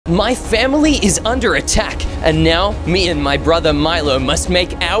My family is under attack, and now me and my brother Milo must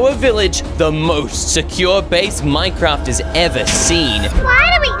make our village the most secure base Minecraft has ever seen.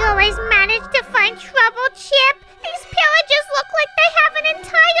 Why do we always manage to find trouble, Chip? These pillagers look like they have an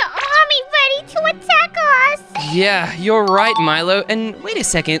entire army ready to attack us. Yeah, you're right, Milo. And wait a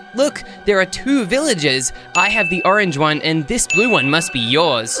second, look, there are two villages. I have the orange one, and this blue one must be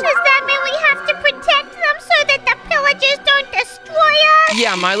yours. Does that mean we have to protect them so that the pillagers don't destroy us?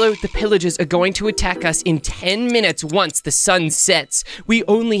 Yeah, Milo, the pillagers are going to attack us in 10 minutes once the sun sets. We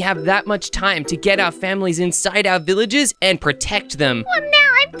only have that much time to get our families inside our villages and protect them. Well, now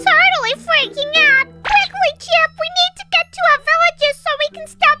I'm totally freaking out. Quickly, Chip, we need to get to our villages so we can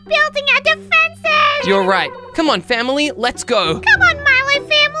start building our defenses. You're right. Come on, family, let's go. Come on, Milo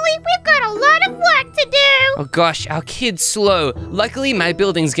family, we've got a lot of work to do. Oh gosh, our kid's slow. Luckily, my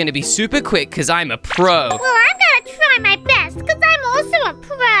building's gonna be super quick because I'm a pro. Well, I'm gonna try my best because I'm also a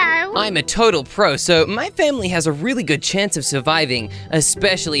pro. I'm a total pro, so my family has a really good chance of surviving,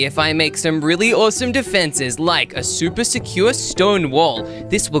 especially if I make some really awesome defenses like a super secure stone wall.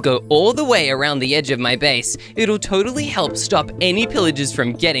 This will go all the way around the edge of my base. It'll totally help stop any pillagers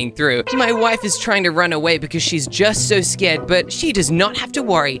from getting through. My wife is trying to run away because she's just so scared, but she does not have to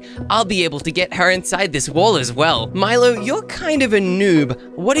worry. I'll be able to get her inside this wall as well. Milo, you're kind of a noob.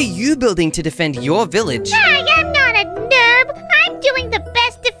 What are you building to defend your village? I am not a noob. I'm doing the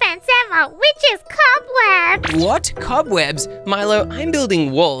best defense ever, which is cobwebs. What? Cobwebs? Milo, I'm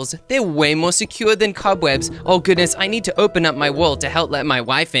building walls. They're way more secure than cobwebs. Oh goodness, I need to open up my wall to help let my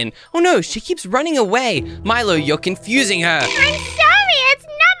wife in. Oh no, she keeps running away. Milo, you're confusing her. I'm sorry, it's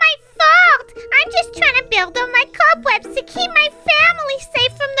not my fault. I'm just trying to build all my cobwebs to keep my family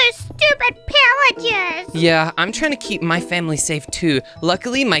safe from those stupid pillagers. Yeah, I'm trying to keep my family safe too.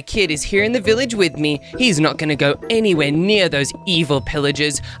 Luckily, my kid is here in the village with me. He's not gonna go anywhere near those evil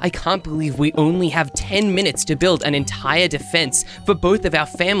pillagers. I can't believe we only have 10 minutes to build an entire defense for both of our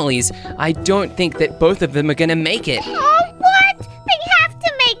families. I don't think that both of them are gonna make it. Oh, what? They have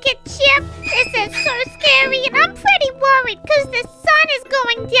to make it, Chip. This is so scary, and I'm pretty worried because the sun is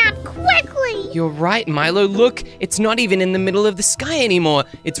going down quickly. You're right, Milo. Look, it's not even in the middle of the sky anymore.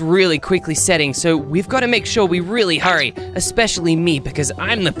 It's really quickly setting, so we've got to make sure we really hurry, especially me because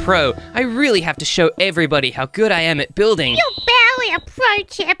I'm the pro. I really have to show everybody how good I am at building. You're barely a pro,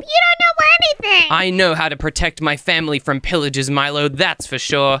 Chip. You don't know anything. I know how to protect my family from pillagers, Milo, that's for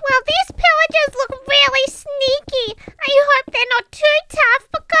sure. Well, these pillagers look really sneaky. I hope they're not too tough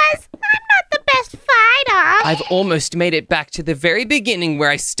because I'm not the best fighter. I've almost made it back to the very beginning where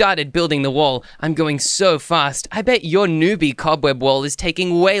I started building the wall. I'm going so fast. I bet your newbie cobweb wall is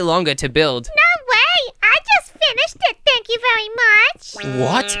taking way longer to build. No way. I just finished it. Thank you very much.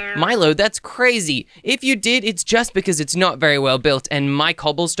 What? Milo, that's crazy. If you did, it's just because it's not very well built and my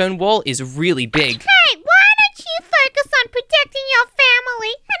cobblestone wall is really big. Hey, why don't you focus on protecting your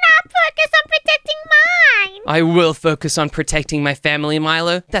family and I'll focus on protecting mine? I will focus on protecting my family,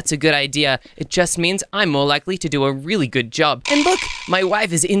 Milo. That's a good idea. It just means I'm more likely to do a really good job. And look, my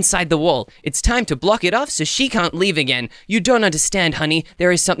wife is inside the wall. It's time to block it off so she can't leave again. You don't understand, honey.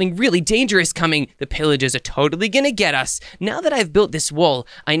 There is something really dangerous coming. The pillagers are totally gonna get us. Now that I've built this wall,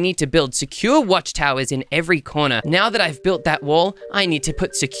 I need to build secure watchtowers in every corner. Now that I've built that wall, I need to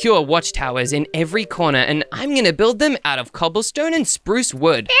put secure watchtowers in every corner, and I'm gonna build them out of cobblestone and spruce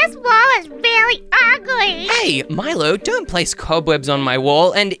wood. This wall is really ugly. Hey, Milo, don't place cobwebs on my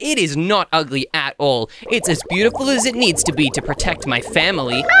wall, and it is not ugly at all. It's as beautiful as it needs to be to protect my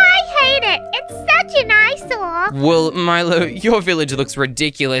family. I hate it. It's such an eyesore. Well, Milo, your village looks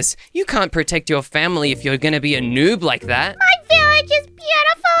ridiculous. You can't protect your family if you're gonna be a noob like that. My village is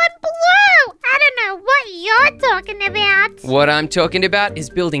beautiful and blue. I don't know what you're talking about. What I'm talking about is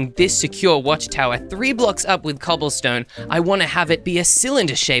building this secure watchtower 3 blocks up with cobblestone. I want to have it be a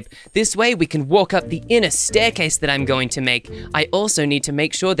cylinder shape. This way we can walk up the inner staircase that I'm going to make. I also need to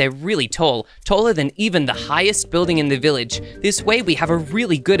make sure they're really tall, taller than even the highest building in the village. This way we have a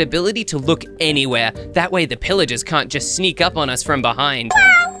really good ability to look anywhere. That way the pillagers can't just sneak up on us from behind.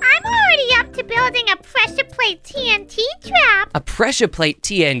 Well, I'm already up to building a pressure plate TNT trap. A pressure plate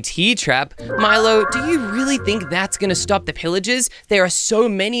TNT trap? Milo, do you really think that's gonna stop the pillagers? There are so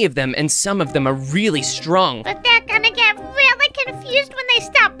many of them, and some of them are really strong. But they're gonna get really confused when they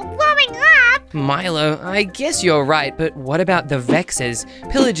start blowing up. Milo, I guess you're right, but what about the Vexes?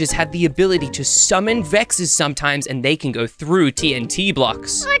 Pillagers have the ability to summon Vexes sometimes, and they can go through TNT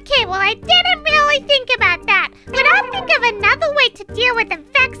blocks. Okay, well, I didn't really think about that. But I'll think of another way to deal with the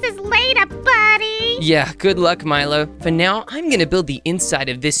vexes later, buddy. Yeah, good luck, Milo. For now, I'm gonna build the inside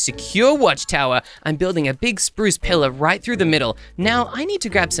of this secure watchtower. I'm building a big spruce pillar right through the middle. Now, I need to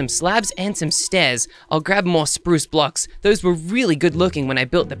grab some slabs and some stairs. I'll grab more spruce blocks. Those were really good looking when I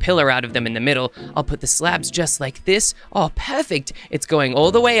built the pillar out of them in the middle. I'll put the slabs just like this. Oh, perfect. It's going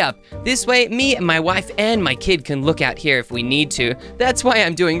all the way up. This way, me and my wife and my kid can look out here if we need to. That's why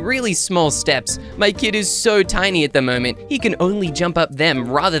I'm doing really small steps. My kid is so tiny at the moment. He can only jump up them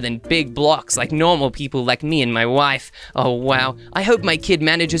rather than big blocks like normal people like me and my wife. Oh, wow. I hope my kid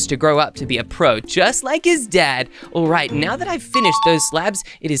manages to grow up to be a pro, just like his dad. All right, now that I've finished those slabs,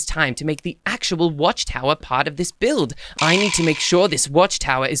 it is time to make the actual watchtower part of this build. I need to make sure this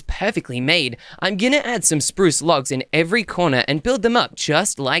watchtower is perfectly made. I'm gonna add some spruce logs in every corner and build them up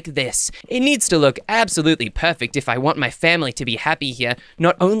just like this. It needs to look absolutely perfect if I want my family to be happy here.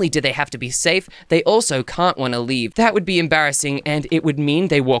 Not only do they have to be safe, they also can't want to leave. That would be embarrassing, and it would mean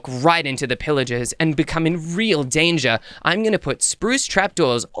they walk right into the pillagers and become in real danger. I'm gonna put spruce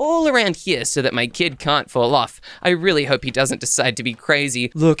trapdoors all around here so that my kid can't fall off. I really hope he doesn't decide to be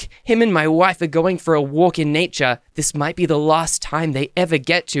crazy. Look, him and my wife are going for a walk in nature. This might be the last time they ever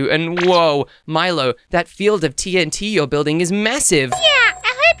get to, and whoa, Milo, that field of TNT you're building is massive. Yeah,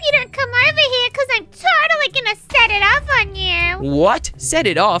 I hope you don't come over here because I'm totally gonna set it off on you. What? Set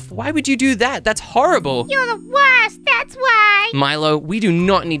it off? Why would you do that? That's horrible. You're the worst, that's why. Milo, we do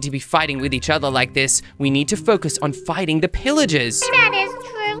not need to be fighting with each other like this. We need to focus on fighting the pillagers. That is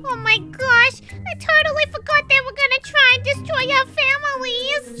true. Oh my gosh, I totally forgot they were gonna try and destroy our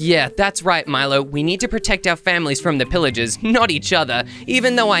families. Yeah, that's right, Milo. We need to protect our families from the pillagers, not each other.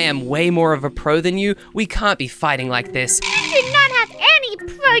 Even though I am way more of a pro than you, we can't be fighting like this. You do not have any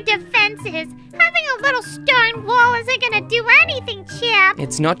pro defenses. Having a little stone wall isn't gonna do anything, Chip.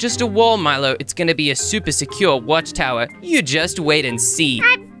 It's not just a wall, Milo. It's gonna be a super secure watchtower. You just wait and see.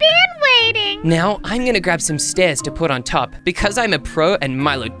 I've been waiting. Now, I'm gonna grab some stairs to put on top. Because I'm a pro and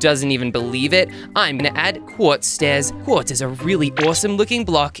Milo doesn't even believe it, I'm gonna add quartz stairs. Quartz is a really awesome looking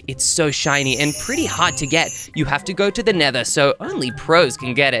block. It's so shiny and pretty hard to get. You have to go to the nether, so only pros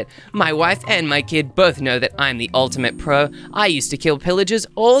can get it. My wife and my kid both know that I'm the ultimate pro. I used to kill pillagers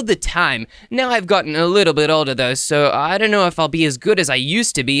all the time. Now I've gotten a little bit older though, so I don't know if I'll be as good as I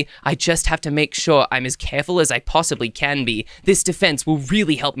used to be. I just have to make sure I'm as careful as I possibly can be. This defense will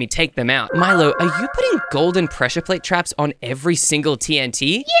really help me take them out. Milo, are you putting golden pressure plate traps on every single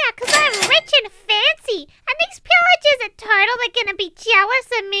TNT? Yeah, because I'm rich and fancy, and these pillagers are totally gonna be jealous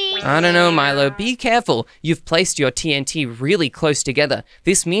of me. I don't know, Milo. Be careful. You've placed your TNT really close together.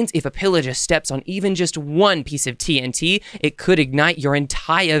 This means if a pillager steps on even just one piece of TNT, it could ignite your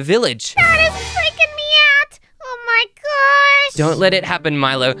entire village. That is freaking me out. Oh my gosh. Don't let it happen,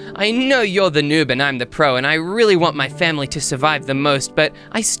 Milo. I know you're the noob and I'm the pro, and I really want my family to survive the most, but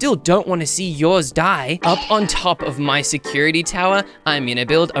I still don't want to see yours die. Up on top of my security tower, I'm gonna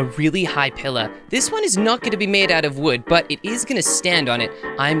build a really high pillar. This one is not gonna be made out of wood, but it is gonna stand on it.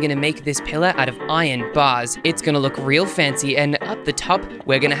 I'm gonna make this pillar out of iron bars. It's gonna look real fancy, and up the top,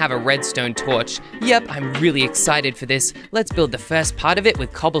 we're gonna have a redstone torch. Yep, I'm really excited for this. Let's build the first part of it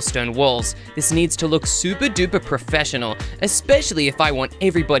with cobblestone walls. This needs to look super duper professional, especially if I want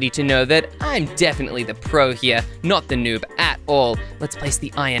everybody to know that I'm definitely the pro here, not the noob at all. Let's place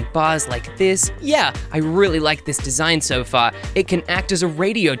the iron bars like this. Yeah, I really like this design so far. It can act as a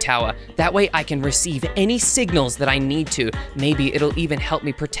radio tower. That way I can receive any signals that I need to. Maybe it'll even help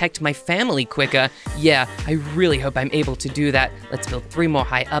me protect my family quicker. Yeah, I really hope I'm able to do that. Let's build 3 more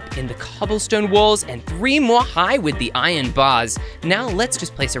high up in the cobblestone walls and 3 more high with the iron bars. Now let's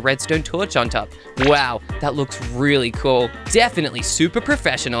just place a redstone torch on top. Wow, that looks really cool. Definitely super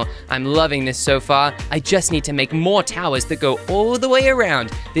professional. I'm loving this so far. I just need to make more towers that go all the way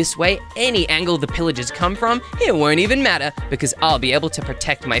around. This way, any angle the pillagers come from, it won't even matter because I'll be able to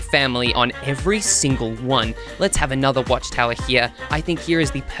protect my family on every single one. Let's have another watchtower here. I think here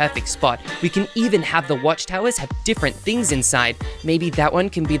is the perfect spot. We can even have the watchtowers have different things inside. Maybe that one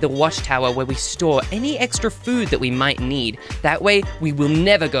can be the watchtower where we store any extra food that we might need. That way, we will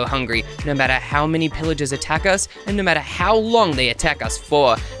never go hungry, no matter how many pillagers attack us and no matter how long they attack us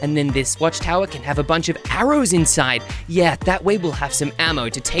for. And then this watchtower can have a bunch of arrows inside. Yeah, that way we'll have some ammo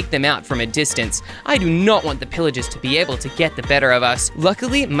to take them out from a distance. I do not want the pillagers to be able to get the better of us.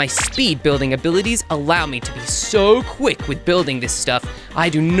 Luckily, my speed building abilities allow me to be so quick with building this stuff. I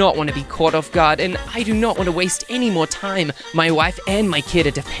do not want to be caught off guard, and I do not want to waste any more time. My wife and my kid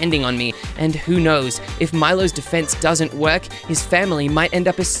are depending on me, and who knows, if Milo's defense doesn't work, his family might end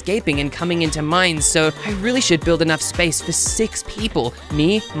up escaping and coming into mine, so I really should should build enough space for 6 people.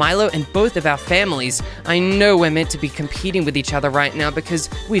 Me, Milo, and both of our families. I know we're meant to be competing with each other right now because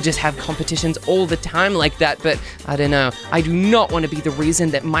we just have competitions all the time like that, but I don't know. I do not want to be the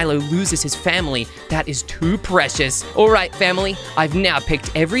reason that Milo loses his family. That is too precious. All right, family, I've now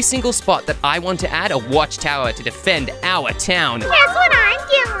picked every single spot that I want to add a watchtower to defend our town. Guess what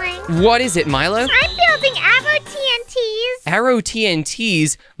I'm doing? What is it, Milo? I'm building arrow TNTs. Arrow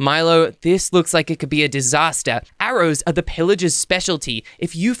TNTs? Milo, this looks like it could be a disaster. Arrows are the pillagers' specialty.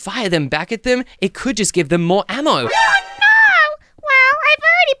 If you fire them back at them, it could just give them more ammo. Oh, no! Well, I've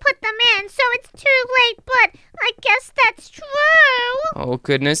already put them in, so it's too late, but I guess that's true. Oh,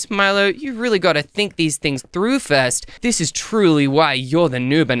 goodness. Milo, you really got to think these things through first. This is truly why you're the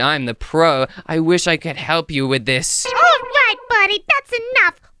noob and I'm the pro. I wish I could help you with this. All right, buddy, that's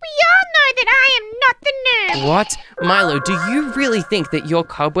enough. We all know that I am not the noob. What? Milo, do you really think that your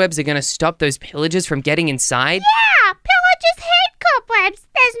cobwebs are going to stop those pillagers from getting inside? Yeah, pillagers hate cobwebs.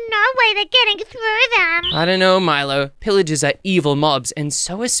 There's no way they're getting through them. I don't know, Milo. Pillagers are evil mobs, and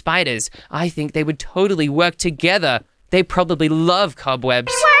so are spiders. I think they would totally work together. They probably love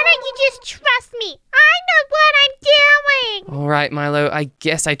cobwebs. Why don't you just trust me? I know what I'm doing. All right, Milo, I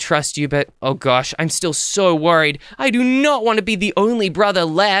guess I trust you, but oh gosh, I'm still so worried. I do not want to be the only brother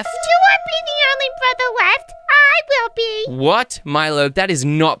left. You won't be the only brother left. I will be. What? Milo, that is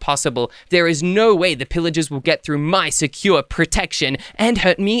not possible. There is no way the pillagers will get through my secure protection and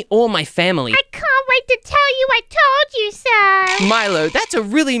hurt me or my family. I can't wait to tell you I told you so. Milo, that's a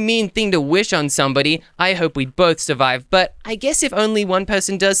really mean thing to wish on somebody. I hope we both survive, but I guess if only one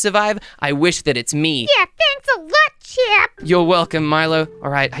person does survive, I wish that it's me. Yeah, thanks a lot, Chip. You're welcome, Milo. All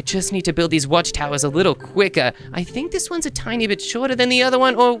right, I just need to build these watchtowers a little quicker. I think this one's a tiny bit shorter than the other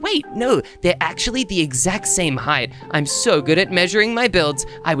one, or wait, no, they're actually the exact same height. I'm so good at measuring my builds,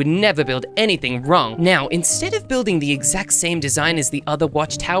 I would never build anything wrong. Now, instead of building the exact same design as the other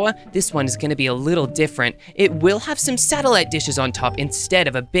watchtower, this one is gonna be a little different. It will have some satellite dishes on top instead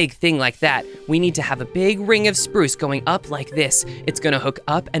of a big thing like that. We need to have a big ring of spruce going up like this. It's gonna hook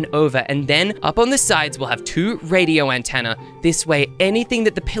up and over, and then up on the sides we'll have 2 radio antenna. This way, anything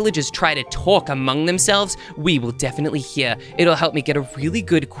that the pillagers try to talk among themselves, we will definitely hear. It'll help me get a really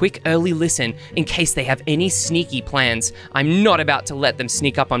good, quick, early listen in case they have any sneaky plans. I'm not about to let them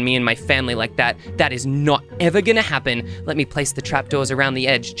sneak up on me and my family like that. That is not ever gonna happen. Let me place the trapdoors around the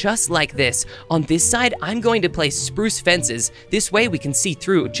edge, just like this. On this side, I'm going to place spruce fences. This way we can see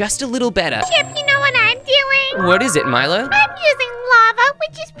through just a little better. Chip, you know what I'm doing? What is it, Milo? I'm using lava,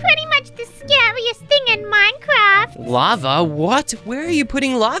 which is pretty much the scariest thing in Minecraft. Lava? What? Where are you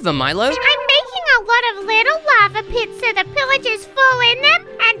putting lava, Milo? I'm making a lot of little lava pits so the pillagers fall in them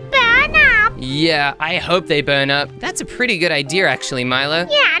and burn up. Yeah, I hope they burn up. That's a pretty good idea, actually, Milo.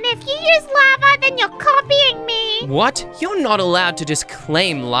 Yeah, and if you use lava, then you're copying me. What? You're not allowed to just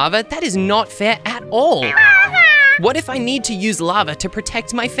claim lava. That is not fair at all. What if I need to use lava to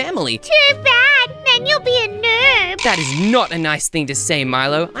protect my family? Too bad, then you'll be a noob. That is not a nice thing to say,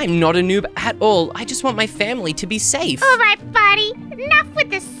 Milo. I'm not a noob at all. I just want my family to be safe. All right, buddy. Enough with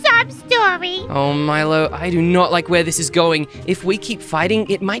the sob story. Oh, Milo, I do not like where this is going. If we keep fighting,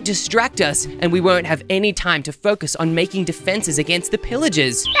 it might distract us, and we won't have any time to focus on making defenses against the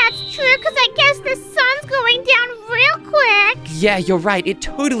pillagers. That's true, because I guess the sun's going down real quick. Yeah, you're right. It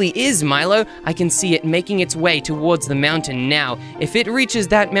totally is, Milo. I can see it making its way towards the mountain now. If it reaches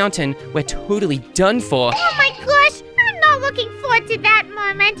that mountain, we're totally done for. Oh my gosh, I'm not looking forward to that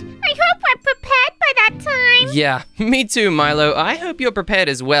moment. I hope I'm prepared by that time. Yeah, me too, Milo. I hope you're prepared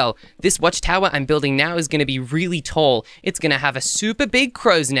as well. This watchtower I'm building now is going to be really tall. It's going to have a super big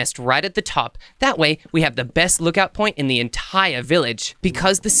crow's nest right at the top. That way, we have the best lookout point in the entire village.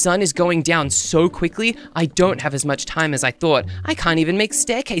 Because the sun is going down so quickly, I don't have as much time as I thought. I can't even make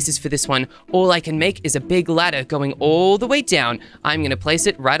staircases for this one. All I can make is a big ladder going all the way down. I'm going to place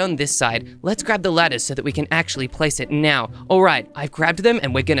it right on this side. Let's grab the ladders so that we can actually place it now. All right, I've grabbed them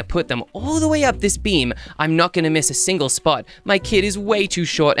and we're going to put them all the way up this beam. I'm not going to miss a single spot. My kid is way too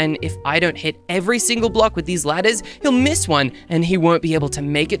short, and if I don't hit every single block with these ladders, he'll miss one and he won't be able to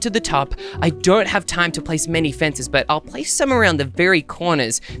make it to the top. I don't have time to place many fences, but I'll place some around the very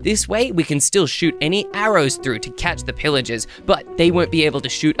corners. This way we can still shoot any arrows through to catch the pillagers, but they won't be able to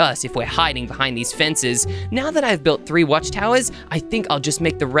shoot us if we're hiding behind these fences. Now that I've built 3 watchtowers, I think I'll just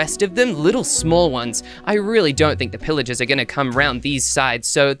make the rest of them little small ones. I really don't think the pillagers are going to come around these sides,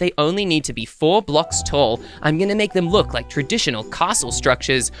 so they only need to be 4 blocks tall. I'm gonna make them look like traditional castle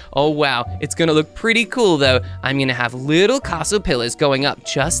structures. Oh wow, it's gonna look pretty cool though. I'm gonna have little castle pillars going up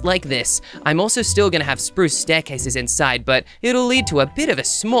just like this. I'm also still gonna have spruce staircases inside, but it'll lead to a bit of a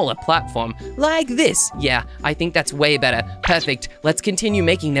smaller platform, like this. Yeah, I think that's way better. Perfect. Let's continue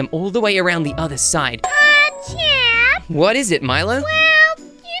making them all the way around the other side. Chip? What is it, Milo? Well,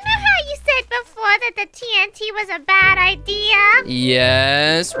 you know how you said before that the TNT was a bad idea?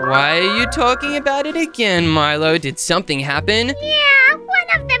 Yes, why are you talking about it again, Milo? Did something happen? Yeah,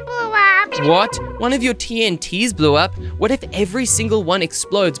 one of them blew up. What? One of your TNTs blew up? What if every single one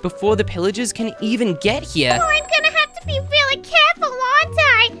explodes before the pillagers can even get here? Well, I'm gonna have to be really careful, aren't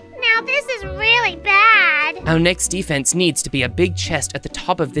I? Now this is really bad. Our next defense needs to be a big chest at the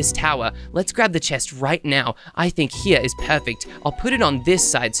top of this tower. Let's grab the chest right now. I think here is perfect. I'll put it on this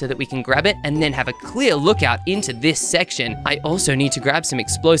side so that we can grab it and then have a clear lookout into this section. I also need to grab some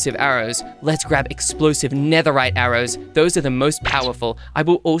explosive arrows. Let's grab explosive netherite arrows. Those are the most powerful. I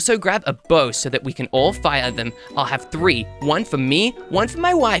will also grab a bow so that we can all fire them. I'll have 3. 1 for me, 1 for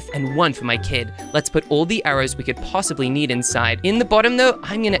my wife, and 1 for my kid. Let's put all the arrows we could possibly need inside. In the bottom though,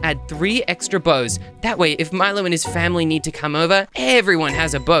 I'm gonna add 3 extra bows. That way, if Milo and his family need to come over, everyone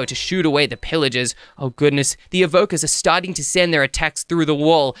has a bow to shoot away the pillagers. Oh goodness, the evokers are starting to send their attacks through the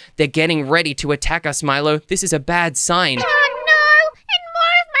wall. They're getting ready to attack us, Milo. This is a bad sign. Oh no, and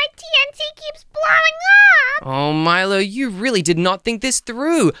more of my TNT keeps blowing up. Oh, Milo, you really did not think this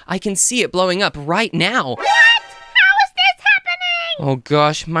through. I can see it blowing up right now. What? How is this happening? Oh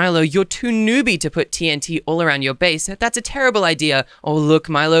gosh, Milo, you're too newbie to put TNT all around your base. That's a terrible idea. Oh look,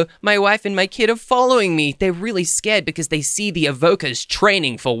 Milo, my wife and my kid are following me. They're really scared because they see the evokers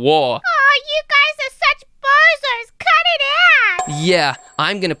training for war. Oh, you guys are such bozos. Cut it out. Yeah,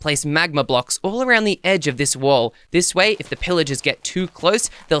 I'm gonna place magma blocks all around the edge of this wall. This way, if the pillagers get too close,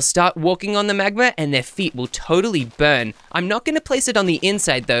 they'll start walking on the magma and their feet will totally burn. I'm not gonna place it on the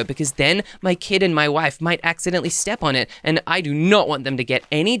inside though, because then my kid and my wife might accidentally step on it, and I do not want them to get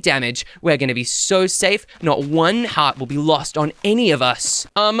any damage. We're gonna be so safe, not one heart will be lost on any of us.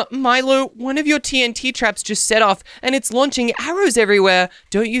 Milo, one of your TNT traps just set off, and it's launching arrows everywhere.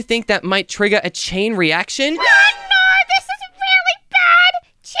 Don't you think that might trigger a chain reaction? Oh no, this is really bad.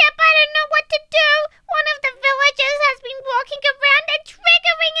 Chip, I don't know what to do. One of the villagers has been walking around and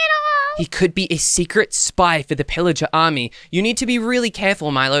triggering it all. He could be a secret spy for the pillager army. You need to be really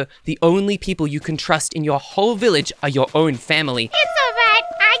careful, Milo. The only people you can trust in your whole village are your own family. It's alright.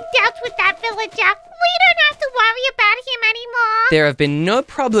 I dealt with that villager. We don't have to worry about him anymore. There have been no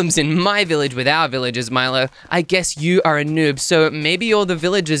problems in my village with our villagers, Milo. I guess you are a noob, so maybe all the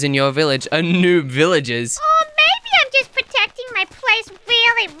villagers in your village are noob villagers. Or maybe I'm just protecting my place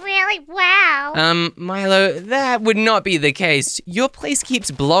really well. Milo, that would not be the case. Your place keeps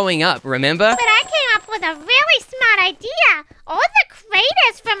blowing up, remember? But I came up with a really smart idea. All the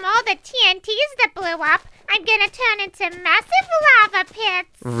craters from all the TNTs that blew up, I'm gonna turn into massive lava pits.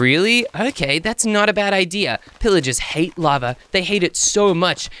 Really? Okay, that's not a bad idea. Pillagers hate lava. They hate it so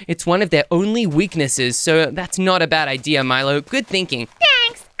much. It's one of their only weaknesses, so that's not a bad idea, Milo. Good thinking.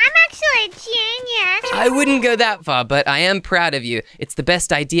 Thanks. I'm actually a genius. I wouldn't go that far, but I am proud of you. It's the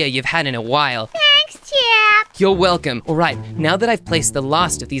best idea you've had in a while. Thanks, Chip. You're welcome. All right, now that I've placed the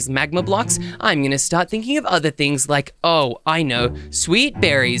last of these magma blocks, I'm gonna start thinking of other things like, oh, I know, sweet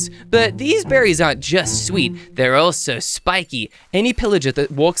berries. But these berries aren't just sweet, they're also spiky. Any pillager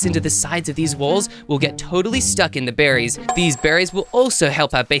that walks into the sides of these walls will get totally stuck in the berries. These berries will also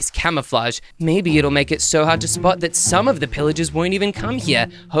help our base camouflage. Maybe it'll make it so hard to spot that some of the pillagers won't even come here.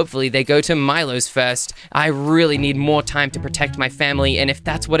 Hopefully they go to Milo's first. I really need more time to protect my family, and if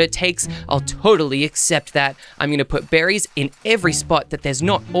that's what it takes, I'll totally accept that. I'm gonna put berries in every spot that there's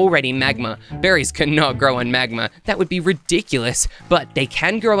not already magma. Berries cannot grow on magma. That would be ridiculous, but they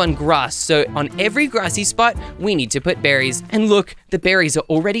can grow on grass, so on every grassy spot, we need to put berries. And look, the berries are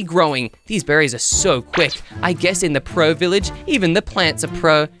already growing. These berries are so quick. I guess in the pro village, even the plants are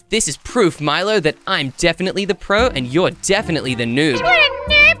pro. This is proof, Milo, that I'm definitely the pro and you're definitely the noob. Would a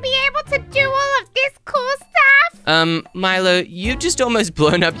noob be able to do all of this cool stuff? Milo, you've just almost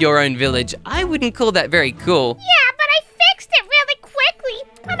blown up your own village. I wouldn't call that very cool. Yeah, but I fixed it really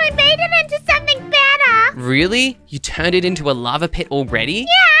quickly, and I made it into something better. Really? You turned it into a lava pit already?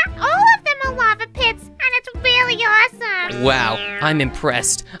 Yeah, all of them are lava pits, and it's really awesome. Wow, I'm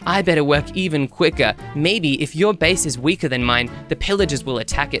impressed. I better work even quicker. Maybe if your base is weaker than mine, the pillagers will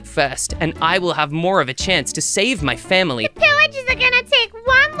attack it first, and I will have more of a chance to save my family. The pillagers are gonna take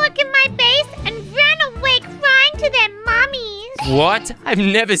one look at my base and run away crying to their mummies. What? I've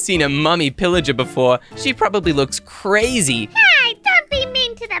never seen a mummy pillager before. She probably looks crazy. Hey, don't be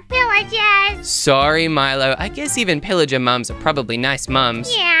mean to the pillagers. Sorry, Milo. I guess even pillager mums are probably nice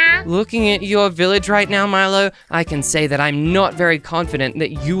mums. Yeah. Looking at your village right now, Milo, I can say that I'm not very confident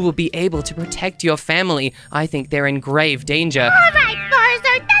that you will be able to protect your family. I think they're in grave danger. All right,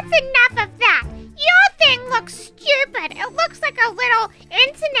 Bozo, that's enough of that. Your thing looks stupid. It looks like a little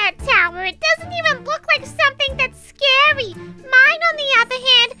internet tower. It doesn't even look like something that's scary. Mine, on the other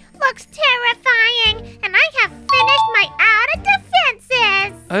hand, looks terrifying, and I have finished my outer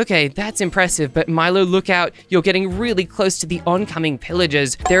defenses. Okay, that's impressive, but Milo, look out. You're getting really close to the oncoming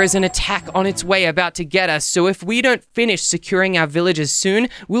pillagers. There is an attack on its way about to get us, so if we don't finish securing our villages soon,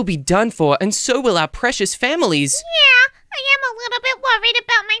 we'll be done for, and so will our precious families. Yeah, I am a little bit worried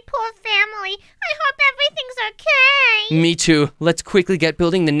about my poor family. I hope everything's okay. Me too. Let's quickly get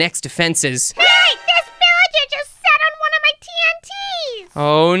building the next defenses. Hey, this villager just sat on one of my TNTs.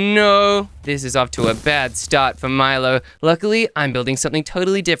 Oh no, this is off to a bad start for Milo. Luckily, I'm building something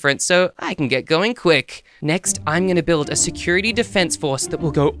totally different, so I can get going quick. Next, I'm gonna build a security defense force that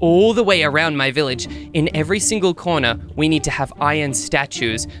will go all the way around my village. In every single corner, we need to have iron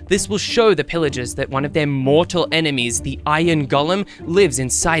statues. This will show the pillagers that one of their mortal enemies, the iron golem, lives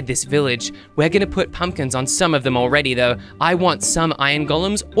inside this village. We're gonna put pumpkins on some of them already though. I want some iron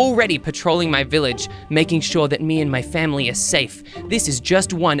golems already patrolling my village, making sure that me and my family are safe. This is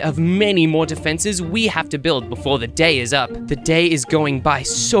just one of many more defenses we have to build before the day is up. The day is going by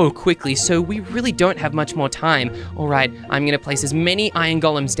so quickly, so we really don't have much more time. All right, I'm gonna place as many iron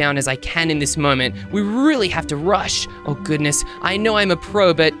golems down as I can in this moment. We really have to rush. Oh goodness, I know I'm a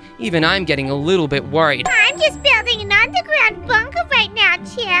pro, but even I'm getting a little bit worried. I'm just building an underground bunker right now,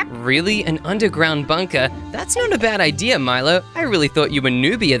 Chip. Really? An underground bunker? That's not a bad idea, Milo. I really thought you were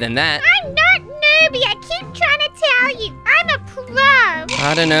noobier than that. I'm not newbie. I keep trying to tell you. I'm a pro.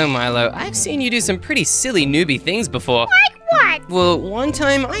 I don't know, Milo. I've seen you do some pretty silly newbie things before. Like what? Well, one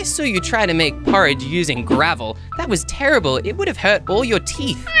time I saw you try to make porridge using gravel. That was terrible. It would have hurt all your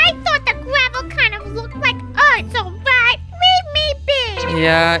teeth. I thought the gravel kind of looked like oats, alright? Leave me be.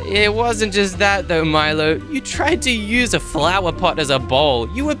 Yeah, it wasn't just that though, Milo. You tried to use a flower pot as a bowl.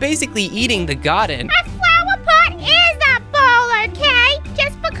 You were basically eating the garden. A flower pot is a bowl, okay?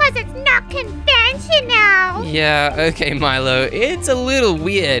 Just because it's not conventional. Yeah, okay, Milo. It's a little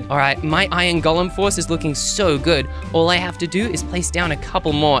weird. All right, my iron golem force is looking so good. All I have to do is place down a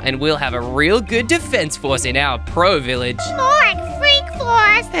couple more and we'll have a real good defense force in our pro village. More like freak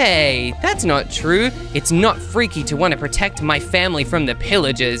force. Hey, that's not true. It's not freaky to want to protect my family from the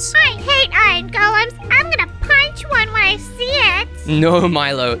pillagers. I hate iron golems. I'm gonna punch one when I see it. No,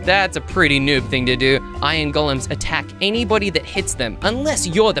 Milo, that's a pretty noob thing to do. Iron golems attack anybody that hits them, unless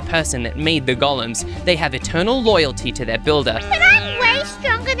you're the person that made the golems. They have eternal loyalty to their builder. But I'm way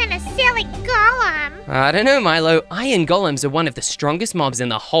stronger than a silly golem. I don't know, Milo. Iron golems are one of the strongest mobs in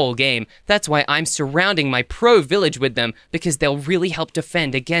the whole game. That's why I'm surrounding my pro village with them, because they'll really help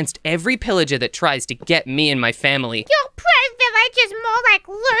defend against every pillager that tries to get me and my family. Your pro village is more like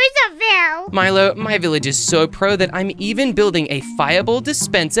Loserville. Milo, my village is so pro that I'm even building a fireball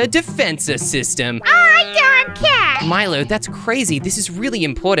dispenser defenser system. I don't care. Milo, that's crazy. This is really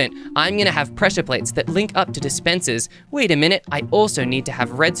important. I'm gonna have pressure plates that link up to dispensers. Wait a minute, I also need to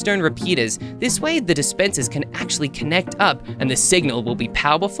have redstone repeaters. This way the dispensers can actually connect up and the signal will be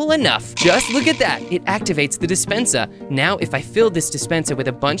powerful enough. Just look at that, it activates the dispenser. Now if I fill this dispenser with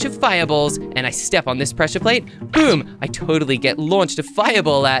a bunch of fireballs and I step on this pressure plate, boom, I totally get launched a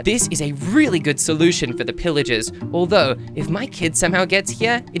fireball at. This is a really good solution for the pillagers. Although, if my kid somehow gets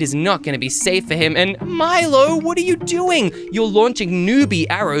here, it is not gonna be safe for him. And Milo, what are you doing? You're launching newbie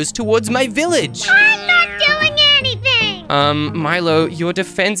arrows towards my village. I'm not doing anything. Milo, your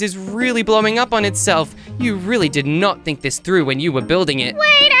defense is really blowing up on itself. You really did not think this through when you were building it.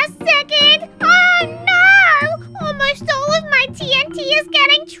 Wait a second. Oh no! Almost all of my TNT is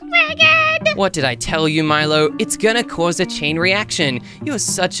getting triggered. What did I tell you, Milo? It's gonna cause a chain reaction. You're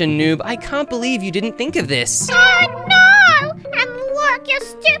such a noob. I can't believe you didn't think of this. Oh no! And look, your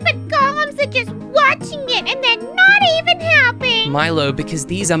stupid golems are just watching it and they're not even helping. Milo, because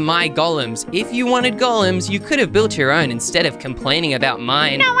these are my golems. If you wanted golems, you could have built your own instead of complaining about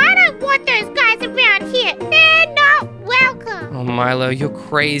mine. No, I don't want those guys around here. They're not welcome. Oh, Milo, you're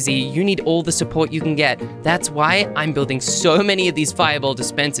crazy. You need all the support you can get. That's why I'm building so many of these fireball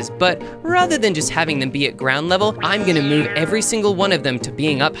dispensers. But rather than just having them be at ground level, I'm gonna move every single one of them to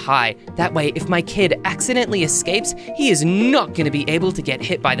being up high. That way, if my kid accidentally escapes, he is not gonna be able to get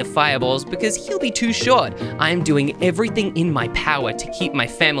hit by the fireballs because he'll be too short. I'm doing everything in my power to keep my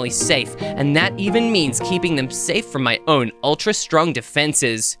family safe, and that even means keeping them safe from my own ultra-strong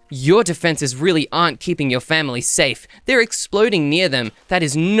defenses. Your defenses really aren't keeping your family safe. They're exploding near them. That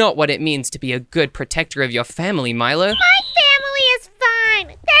is not what it means to be a good protector of your family, Milo. My family is fine.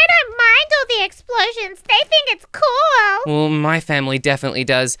 They don't mind all the explosions. They think it's cool. Well, my family definitely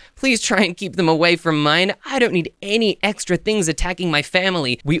does. Please try and keep them away from mine. I don't need any extra things attacking my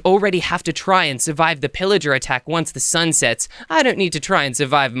family. We already have to try and survive the pillager attack once the sun sets. I don't need to try and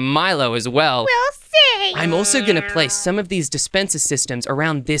survive Milo as well. We'll see. I'm also going to place some of these dispenser systems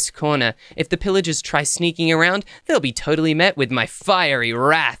around this corner. If the pillagers try sneaking around, they'll be totally met with my fiery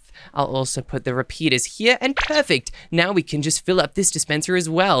wrath. I'll also put the repeaters here, and perfect. Now we can just fill up this dispenser as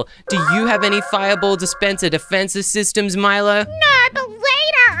well. Do you have any fireball dispenser defensive systems, Milo? No, but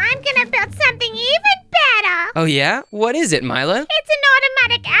later I'm gonna build something even better. Oh yeah? What is it, Milo? It's an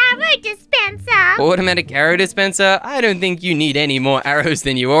automatic arrow dispenser. Automatic arrow dispenser? I don't think you need any more arrows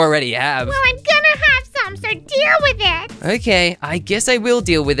than you already have. Well, I'm gonna have some, so deal with it. Okay, I guess I will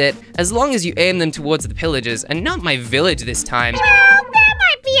deal with it, as long as you aim them towards the pillagers and not my village this time. Well, there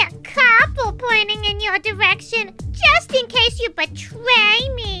might be a couple pointing in your direction, just in case you betray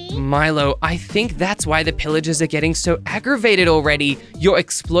me. Milo, I think that's why the pillagers are getting so aggravated already. Your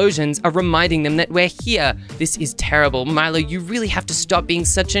explosions are reminding them that we're here. This is terrible. Milo, you really have to stop being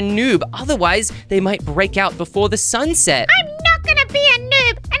such a noob. Otherwise, they might break out before the sunset. I'm not gonna be a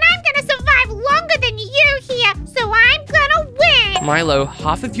noob, and I'm gonna survive longer than you here, so I'm gonna win. Milo,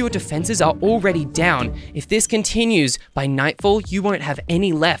 half of your defenses are already down. If this continues, by nightfall, you won't have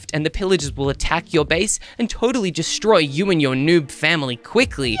any left, and the pillagers will attack your base and totally destroy you and your noob family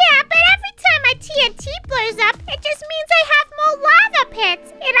quickly. Yeah, but every time my TNT blows up, it just means I have more lava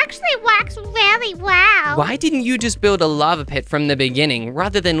pits. It actually works really well. Why didn't you just build a lava pit from the beginning,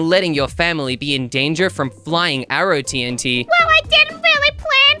 rather than letting your family be in danger from flying arrow TNT? Well, I didn't really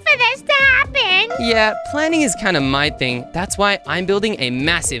plan for this to happen. Yeah, planning is kind of my thing. That's why I'm building a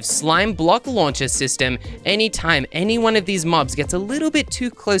massive slime block launcher system. Anytime any one of these mobs gets a little bit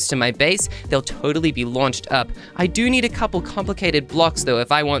too close to my base, they'll totally be launched up. I do need a couple complicated blocks though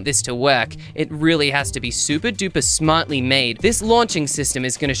if I want this to work. It really has to be super duper smartly made. This launching system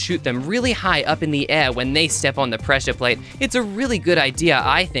is going to shoot them really high up in the air when they step on the pressure plate. It's a really good idea,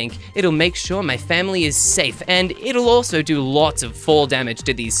 I think. It'll make sure my family is safe, and it'll also do lots of fall damage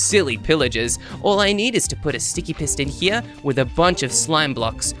to these silly pillagers. All I need is to put a sticky piston here with a bunch of slime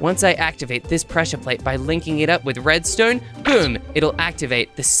blocks. Once I activate this pressure plate by linking it up with redstone, boom, it'll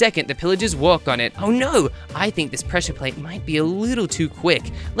activate the second the pillagers walk on it. Oh no, I think this pressure plate might be a little too quick.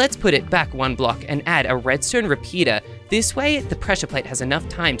 Let's put it back one block and add a redstone repeater. This way, the pressure plate has enough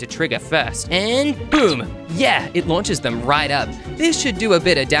time to trigger first. And boom! Yeah, it launches them right up. This should do a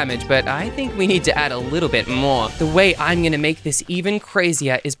bit of damage, but I think we need to add a little bit more. The way I'm gonna make this even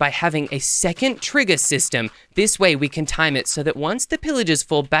crazier is by having a second trigger system. This way we can time it so that once the pillagers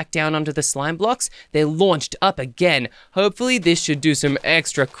fall back down onto the slime blocks, they're launched up again. Hopefully this should do some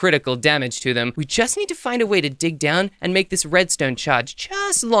extra critical damage to them. We just need to find a way to dig down and make this redstone charge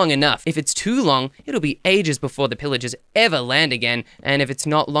just long enough. If it's too long, it'll be ages before the pillagers ever land again, and if it's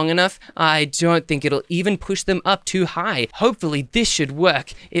not long enough, I don't think it'll even push them up too high. Hopefully this should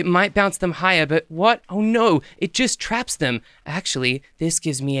work. It might bounce them higher, but what? Oh no, it just traps them. Actually, this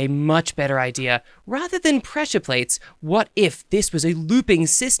gives me a much better idea. Rather than pressure plates, what if this was a looping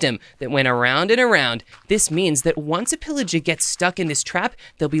system that went around and around? This means that once a pillager gets stuck in this trap,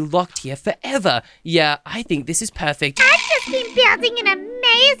 they'll be locked here forever. Yeah, I think this is perfect. I've just been building an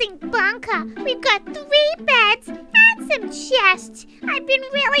amazing bunker. We've got 3 beds and some chests. I've been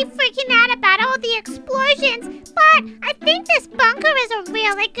really freaking out about all the explosions, but I think this bunker is a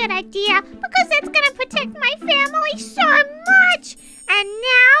really good idea because it's gonna protect my family so much. And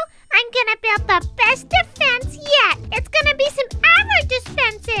now I'm gonna build the best defense yet. It's gonna be some arrow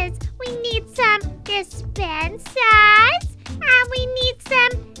dispensers. We need some dispensers, and we need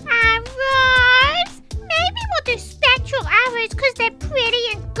some arrows. Maybe we'll do spectral arrows because they're pretty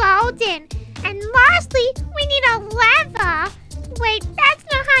and golden. And lastly, we need a lever. Wait, that's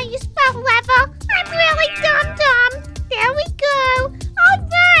not how you spell lever. I'm really dumb. There we go. All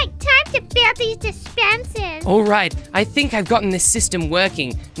right, time to build these dispensers. All right, I think I've gotten this system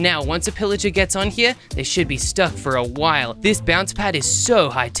working. Now, once a pillager gets on here, they should be stuck for a while. This bounce pad is so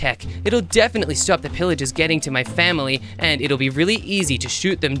high-tech. It'll definitely stop the pillagers getting to my family, and it'll be really easy to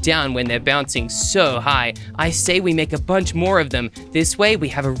shoot them down when they're bouncing so high. I say we make a bunch more of them. This way, we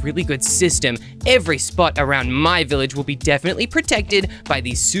have a really good system. Every spot around my village will be definitely protected by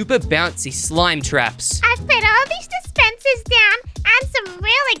these super bouncy slime traps. I've put all these dispensers down and some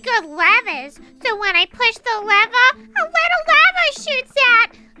really good levers. So when I push the lever, a little lava shoots out.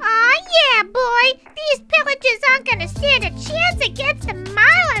 Oh yeah, boy. These pillagers aren't gonna stand a chance against the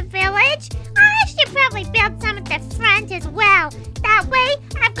Milo village. I should probably build some at the front as well.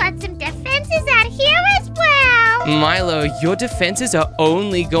 Your defenses are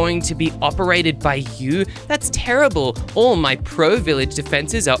only going to be operated by you? That's terrible. All my pro village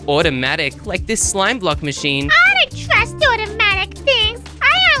defenses are automatic, like this slime block machine. I don't trust automatic things.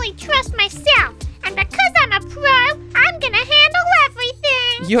 I only trust myself. And because I'm a pro, I'm gonna handle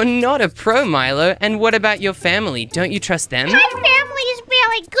everything. You're not a pro, Milo. And what about your family? Don't you trust them? My family is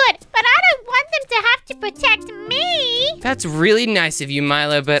really good, but I don't want them to have to protect me. That's really nice of you,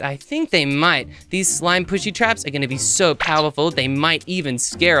 Milo, but I think they might. These slime pushy traps are gonna be so powerful, they might even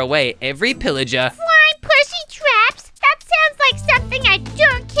scare away every pillager. Slime pushy traps? That sounds like something I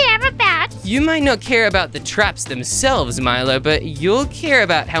don't care about. You might not care about the traps themselves, Milo, but you'll care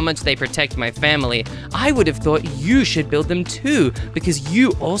about how much they protect my family. I would have thought you should build them too, because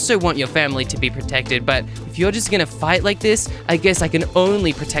you also want your family to be protected, but if you're just gonna fight like this, I guess I can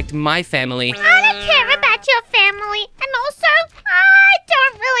only protect my family. I don't care about your family, and also, I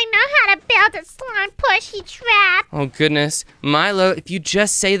don't really know how to build a slime pushy trap. Oh goodness. Milo, if you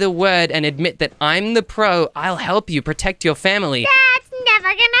just say the word and admit that I'm the pro, I'll help you protect your family. That's never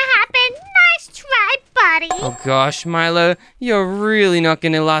gonna happen. Nice try, buddy. Oh gosh, Milo, you're really not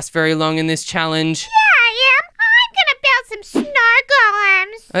gonna last very long in this challenge. Yeah, I am. I'm gonna build some snow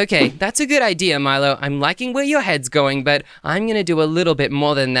golems. Okay, that's a good idea, Milo. I'm liking where your head's going, but I'm gonna do a little bit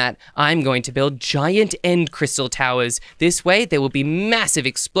more than that. I'm going to build giant end crystal towers. This way, there will be massive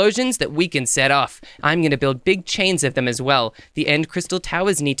explosions that we can set off. I'm gonna build big chains of them as well. The end crystal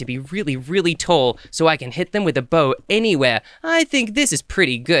towers need to be really, really tall, so I can hit them with a bow anywhere. I think this is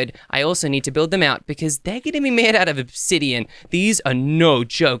pretty good. I also need to build them out because they're gonna be made out of obsidian. These are no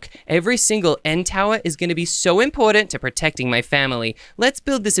joke. Every single end tower is gonna be so important to protecting my family. Let's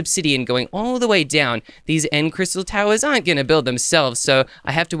build this obsidian going all the way down. These end crystal towers aren't gonna build themselves, so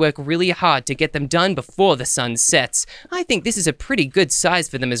I have to work really hard to get them done before the sun sets. I think this is a pretty good size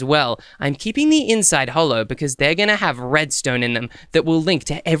for them as well. I'm keeping the inside hollow because they're gonna have redstone in them that will link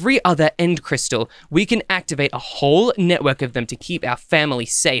to every other end crystal. We can activate a whole network of them to keep our family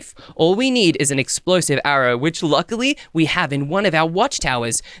safe. All we need is an explosive arrow, which luckily we have in one of our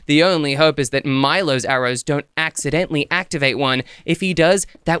watchtowers. The only hope is that Milo's arrows don't accidentally activate one. If he does,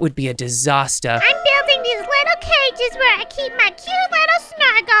 that would be a disaster. I'm building these little cages where I keep my cute little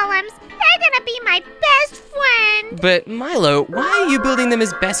snow golems. They're gonna be my best friend. But Milo, why are you building them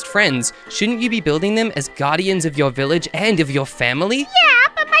as best friends? Shouldn't you be building them as guardians of your village and of your family?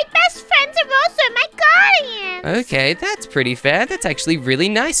 Yeah, but my best friends are also my guardians. Okay, that's pretty fair. That's actually really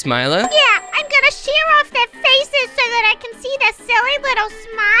nice, Milo. Yeah, I'm gonna shear off their faces so that I can see their silly little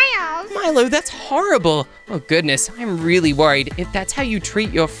smiles. Milo, that's horrible. Oh goodness, I'm really worried. If that's how you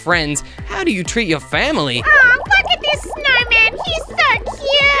treat your friends, how do you treat your family? Oh, look at this snowman. He's so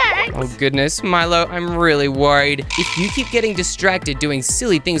cute. Oh goodness, Milo, I'm really worried. If you keep getting distracted doing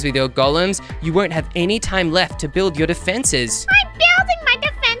silly things with your golems, you won't have any time left to build your defenses. I'm building my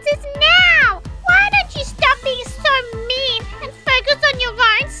defenses now. Why don't you stop being so mean and focus on your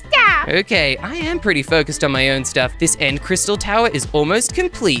own stuff? Okay, I am pretty focused on my own stuff. This end crystal tower is almost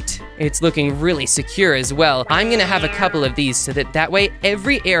complete. It's looking really secure as well. I'm gonna have a couple of these so that way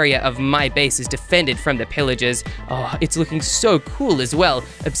every area of my base is defended from the pillagers. Oh, it's looking so cool as well.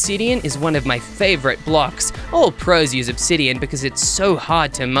 Obsidian is one of my favorite blocks. All pros use obsidian because it's so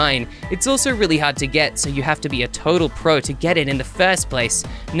hard to mine. It's also really hard to get, so you have to be a total pro to get it in the first place.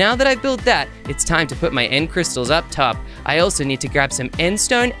 Now that I've built that, it's time to put my end crystals up top. I also need to grab some end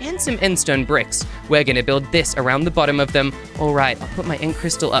stone and some end stone bricks. We're gonna build this around the bottom of them. All right, I'll put my end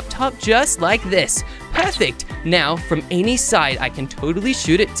crystal up top just like this. Perfect! Now, from any side, I can totally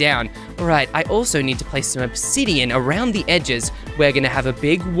shoot it down. All right, I also need to place some obsidian around the edges. We're gonna have a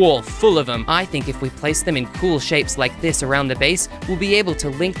big wall full of them. I think if we place them in cool shapes like this around the base, we'll be able to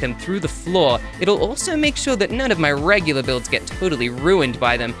link them through the floor. It'll also make sure that none of my regular builds get totally ruined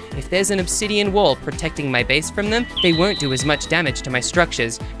by them. If there's an obsidian wall protecting my base from them, they won't do as much damage to my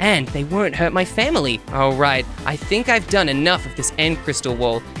structures, and they won't hurt my family. All right, I think I've done enough of this end crystal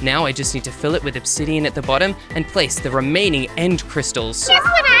wall. Now I just need to fill it with obsidian at the bottom and place the remaining end crystals. Guess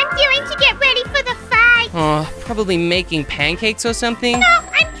what I'm doing to get ready for the fight? Oh, probably making pancakes or something? No,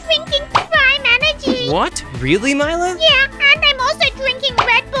 I'm drinking Prime Energy. What? Really, Milo? Yeah, and I'm also drinking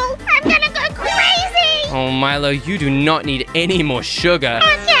Red Bull. I'm gonna go crazy. Oh, Milo, you do not need any more sugar.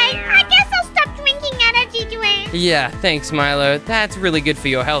 Okay, I guess I'll stop drinking energy drinks. Yeah, thanks, Milo. That's really good for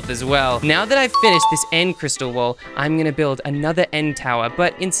your health as well. Now that I've finished this end crystal wall, I'm gonna build another end tower,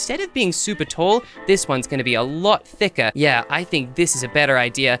 but instead of being super tall, this one's gonna be a lot thicker. Yeah, I think this is a better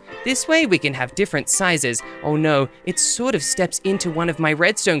idea. This way we can have different sizes. Oh no, it sort of steps into one of my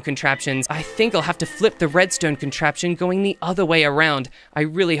redstone contraptions. I think I'll have to flip the redstone contraption going the other way around. I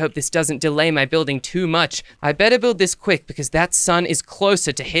really hope this doesn't delay my building too much. I better build this quick because that sun is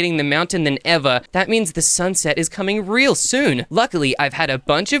closer to hitting the mountain than ever. That means the sunset is coming real soon. Luckily, I've had a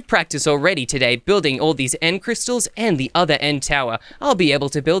bunch of practice already today building all these end crystals and the other end tower. I'll be able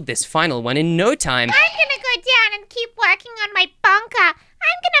to build this final one in no time. I'm gonna go down and keep working on my bunker.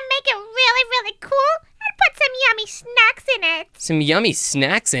 I'm gonna make it really, really cool and put some yummy snacks in it. Some yummy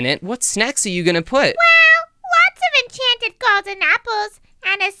snacks in it? What snacks are you gonna put? Well, lots of enchanted golden apples,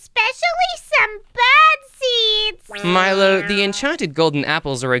 and especially some bird seeds. Milo, the enchanted golden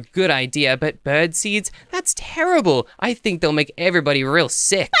apples are a good idea, but bird seeds? That's terrible. I think they'll make everybody real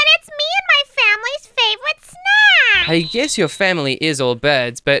sick. But it's me and my family's favorite snack. I guess your family is all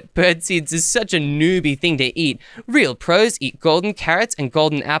birds, but bird seeds is such a newbie thing to eat. Real pros eat golden carrots and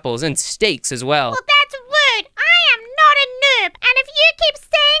golden apples and steaks as well. Well, that's rude. I am not a noob, and if you keep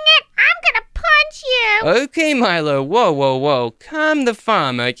saying it, I'm gonna punch you. Okay, Milo, whoa. Calm the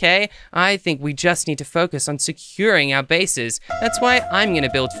farm, okay? I think we just need to focus on securing our bases. That's why I'm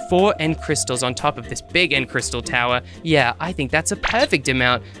gonna build 4 end crystals on top of this big end crystal tower. Yeah, I think that's a perfect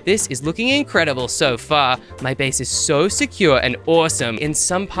amount. This is looking incredible so far. My base is so secure and awesome. In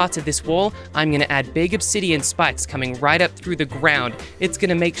some parts of this wall, I'm gonna add big obsidian spikes coming right up through the ground. It's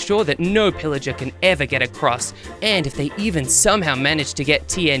gonna make sure that no pillager can ever get across. And if they even somehow manage to get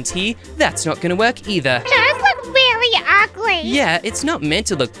TNT, that's not gonna work either. Those look really ugly. Yeah, it's not meant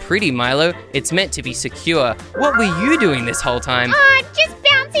to look pretty, Milo. It's meant to be secure. What were you doing this whole time? Just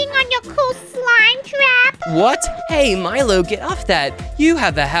bouncing on your cool slime trap. What? Hey, Milo, get off that. You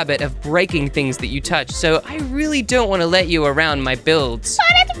have a habit of breaking things that you touch, so I really don't want to let you around my builds.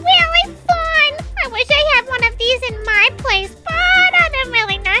 But it's really fun. I wish I had one of these in my place, but I don't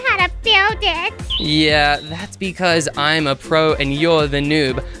really know how to build it. Yeah, that's because I'm a pro and you're the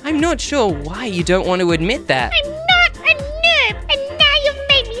noob. I'm not sure why you don't want to admit that. I'm not a noob, and now you've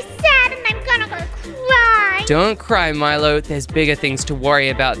made me sad and I'm gonna go cry. Don't cry, Milo. There's bigger things to worry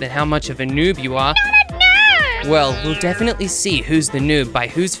about than how much of a noob you are. Not a noob. Well, we'll definitely see who's the noob by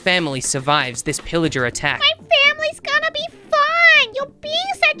whose family survives this pillager attack. My family's gonna be fine. You're being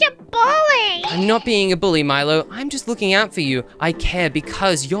such a bully. I'm not being a bully, Milo. I'm just looking out for you. I care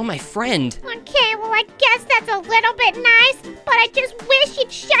because you're my friend. Okay, well, I guess that's a little bit nice, but I just wish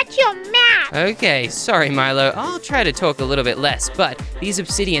you'd shut your mouth. Okay, sorry, Milo. I'll try to talk a little bit less, but these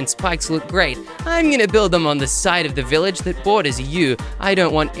obsidian spikes look great. I'm gonna build them on the side of the village that borders you. I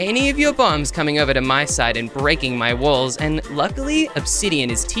don't want any of your bombs coming over to my side and breaking my walls, and luckily, obsidian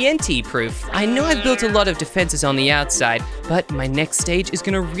is TNT proof. I know I've built a lot of defenses on the outside, but my next stage is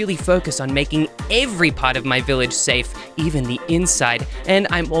gonna really focus on making every part of my village safe, even the inside. And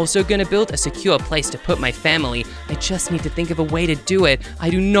I'm also gonna build a secure place to put my family. I just need to think of a way to do it. I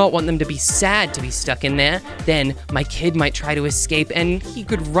do not want them to be sad to be stuck in there. Then my kid might try to escape and he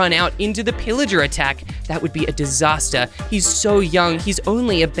could run out into the pillager attack. That would be a disaster. He's so young, he's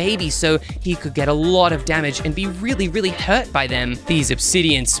only a baby, so he could get a lot of damage and be really, really hurt by them. These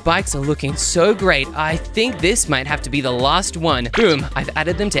obsidian spikes are looking so great. I think this might have to be the last one. Boom, I've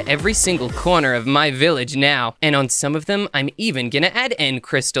added them to every single corner of my village now. And on some of them, I'm even gonna add end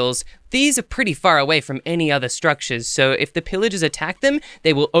crystals. These are pretty far away from any other structures, so if the pillagers attack them,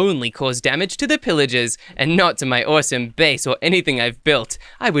 they will only cause damage to the pillagers, and not to my awesome base or anything I've built.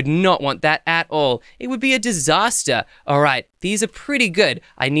 I would not want that at all. It would be a disaster. Alright, these are pretty good.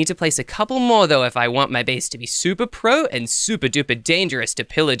 I need to place a couple more though if I want my base to be super pro and super duper dangerous to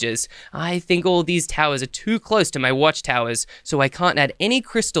pillagers. I think all these towers are too close to my watchtowers, so I can't add any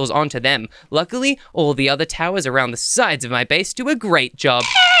crystals onto them. Luckily, all the other towers around the sides of my base do a great job.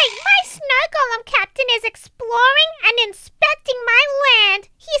 Hey, my snow golem captain is exploring and inspecting my land.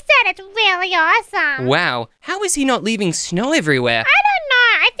 He said it's really awesome. Wow, how is he not leaving snow everywhere? I don't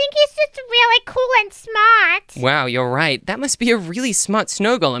know. I think he's just really cool and smart. Wow, you're right. That must be a really smart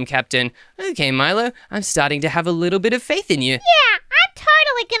snow golem captain. Okay, Milo, I'm starting to have a little bit of faith in you. Yeah, I'm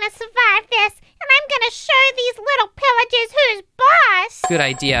totally gonna survive this, and I'm gonna show these little pillagers who's boss. Good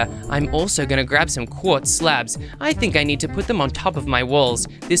idea. I'm also gonna grab some quartz slabs. I think I need to put them on top of my walls.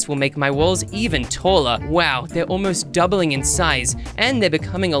 This will make my walls even taller. Wow, they're almost doubling in size, and they're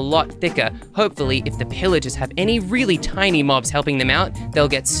becoming a lot thicker. Hopefully, if the pillagers have any really tiny mobs helping them out, they'll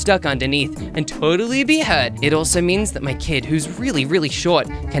get stuck underneath and totally be hurt. It also means that my kid, who's really short,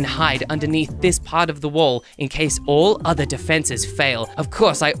 can hide underneath this part of the wall in case all other defenses fail. Of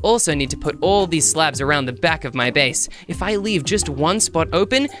course, I also need to put all these slabs around the back of my base. If I leave just one spot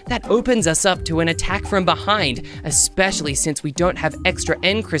open, that opens us up to an attack from behind, especially since we don't have extra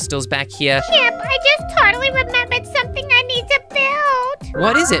end crystals back here. Chip, I just totally remembered something I need to build.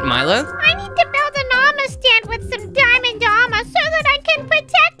 What is it, Milo? I need to build an armor stand with some diamond armor so that I can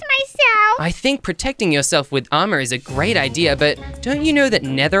protect myself. I think protecting yourself with armor is a great idea, but don't you know that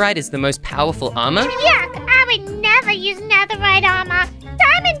netherite is the most powerful armor? Yuck, I would never use netherite armor.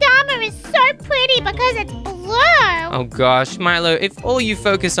 Diamond armor is so pretty because it's blue. Oh gosh, Milo, if all you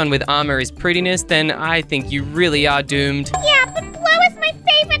focus on with armor is prettiness, then I think you really are doomed. Yeah, but blue is my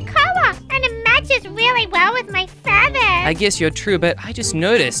favorite color, and it matches really well with my feathers. I guess you're true, but I just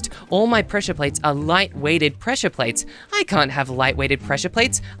noticed all my pressure plates are light-weighted pressure plates. I can't have light-weighted pressure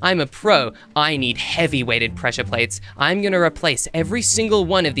plates. I'm a pro. I need heavy-weighted pressure plates. I'm gonna replace every single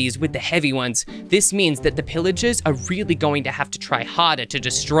one of these with the heavy ones. This means that the pillagers are really going to have to try harder to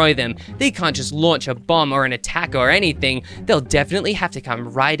destroy them. They can't just launch a bomb or an attack or anything. They'll definitely have to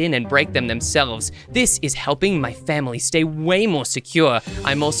come right in and break them themselves. This is helping my family stay way more secure.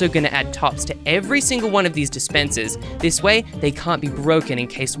 I'm also gonna add tops to every single one of these dispensers. This way, they can't be broken in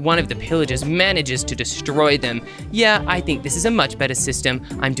case one of the pillagers manages to destroy them. Yeah, I think this is a much better system.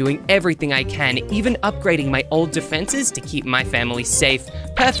 I'm doing everything I can, even upgrading my old defenses to keep my family safe.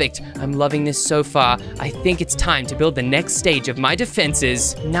 Perfect, I'm loving this so far. I think it's time to build the next stage of my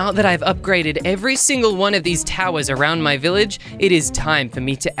defenses. Now that I've upgraded every single one of these towers around my village, it is time for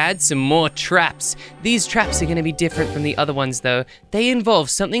me to add some more traps. These traps are gonna be different from the other ones though. They involve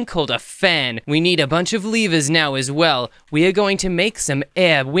something called a fan. We need a bunch of levers now as well. We are going to make some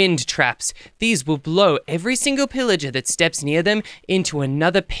air wind traps. These will blow every single pillager that steps near them into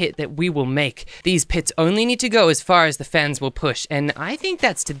another pit that we will make. These pits only need to go as far as the fans will push, and I think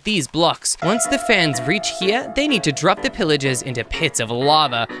that's to these blocks. Once the fans reach here, they need to drop the pillagers into pits of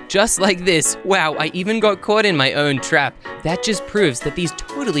lava, just like this. Wow, I even got caught in my own trap. That just proves that these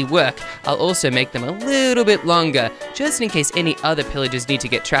totally work. I'll also make them a little bit longer, just in case any other pillagers need to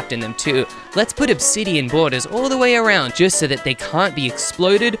get trapped in them too. Let's put obsidian borders all the way around, just so that they can't be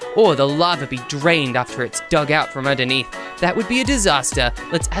exploded or the lava be drained after it's dug out from underneath. That would be a disaster.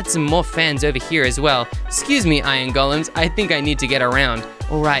 Let's add some more fans over here as well. Excuse me, iron golems, I think I need to get around.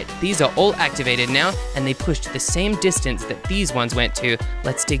 Alright, these are all activated now, and they pushed the same distance that these ones went to.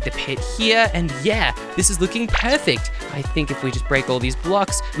 Let's dig the pit here, and yeah, this is looking perfect. I think if we just break all these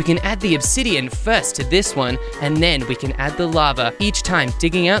blocks, we can add the obsidian first to this one, and then we can add the lava, each time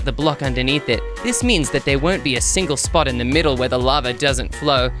digging out the block underneath it. This means that there won't be a single spot in the middle where the lava doesn't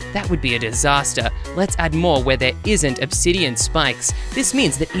flow. That would be a disaster. Let's add more where there isn't obsidian spikes. This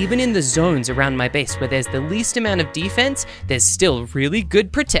means that even in the zones around my base where there's the least amount of defense, there's still really good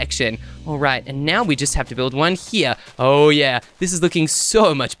protection. Alright, and now we just have to build one here. Oh yeah, this is looking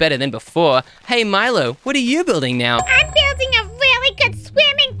so much better than before. Hey Milo, what are you building now? I'm building a really good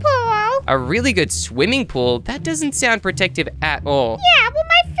swimming pool. A really good swimming pool? That doesn't sound protective at all. Yeah, well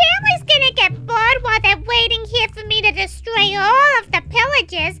my family's gonna get bored while they're waiting here for me to destroy all of the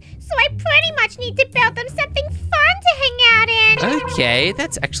pillagers. So I pretty much need to build them something fun to hang out in. Okay,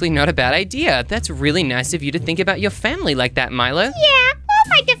 that's actually not a bad idea. That's really nice of you to think about your family like that, Milo. Yeah, all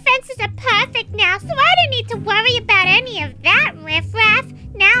my defenses are perfect now, so I don't need to worry about any of that riffraff.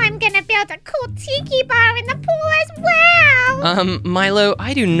 Now I'm gonna build a cool tiki bar in the pool as well. Milo,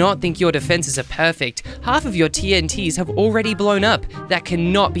 I do not think your defenses are perfect. Half of your TNTs have already blown up. That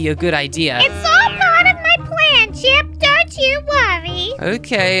cannot be a good idea. It's all part of my plan, Chip. Don't you worry.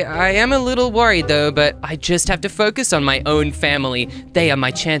 Okay, I am a little worried though, but I just have to focus on my own family. They are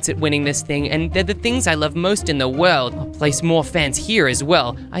my chance at winning this thing, and they're the things I love most in the world. I'll place more fans here as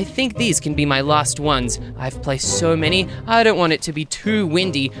well. I think these can be my last ones. I've placed so many, I don't want it to be too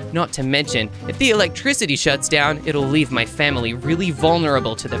windy, not to mention, if the electricity shuts down, it'll leave my family really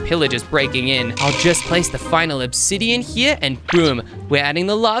vulnerable to the pillagers breaking in. I'll just place the final obsidian here, and boom, we're adding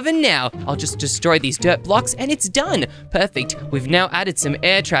the lava now. I'll just destroy these dirt blocks, and it's done. Perfect. We've now added some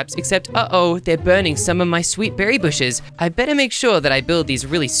air traps, except uh-oh, they're burning some of my sweet berry bushes. I better make sure that I build these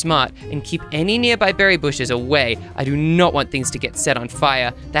really smart and keep any nearby berry bushes away. I do not want things to get set on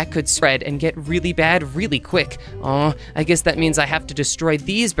fire. That could spread and get really bad really quick. Oh, I guess that means I have to destroy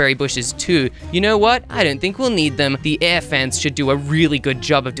these berry bushes too. You know what? I don't think we'll need them. The air fans should do a really good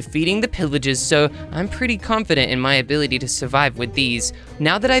job of defeating the pillagers, so I'm pretty confident in my ability to survive with these.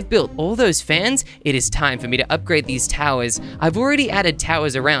 Now that I've built all those fans, it is time for me to upgrade these towers. I've already added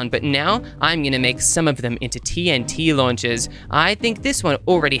towers around, but now I'm gonna make some of them into TNT launchers. I think this one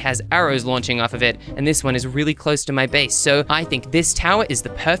already has arrows launching off of it, and this one is really close to my base, so I think this tower is the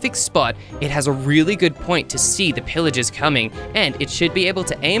perfect spot. It has a really good point to see the pillagers coming, and it should be able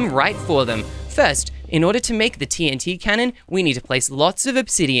to aim right for them. First, in order to make the TNT cannon, we need to place lots of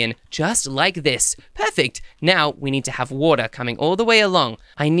obsidian, just like this. Perfect! Now, we need to have water coming all the way along.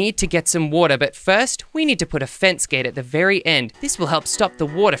 I need to get some water, but first, we need to put a fence gate at the very end. This will help stop the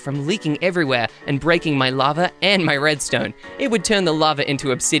water from leaking everywhere and breaking my lava and my redstone. It would turn the lava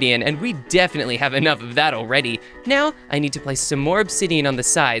into obsidian, and we definitely have enough of that already. Now, I need to place some more obsidian on the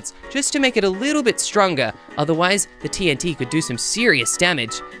sides, just to make it a little bit stronger. Otherwise, the TNT could do some serious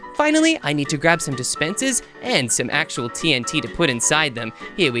damage. Finally, I need to grab some dispensers and some actual TNT to put inside them.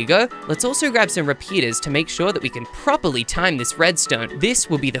 Here we go. Let's also grab some repeaters to make sure that we can properly time this redstone. This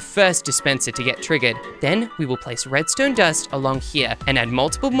will be the first dispenser to get triggered. Then we will place redstone dust along here and add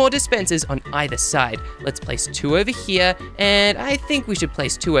multiple more dispensers on either side. Let's place 2 over here, and I think we should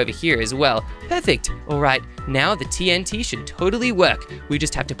place 2 over here as well. Perfect. All right, now the TNT should totally work. We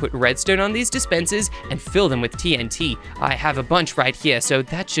just have to put redstone on these dispensers and fill them with TNT. I have a bunch right here, so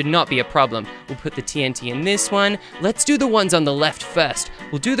that should not be a problem. We'll put the TNT in this one. Let's do the ones on the left first.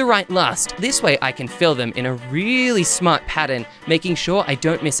 We'll do the right last. This way I can fill them in a really smart pattern, making sure I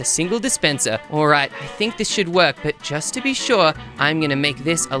don't miss a single dispenser. All right, I think this should work, but just to be sure, I'm gonna make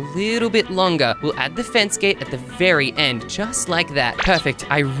this a little bit longer. We'll add the fence gate at the very end, just like that. Perfect.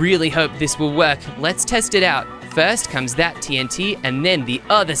 I really hope this will work. Let's test it out. First comes that TNT, and then the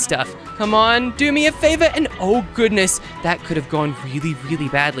other stuff. Come on, do me a favor, and oh goodness, that could have gone really, really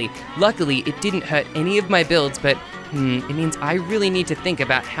badly. Luckily, it didn't hurt any of my builds, but it means I really need to think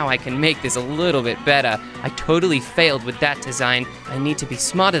about how I can make this a little bit better. I totally failed with that design. I need to be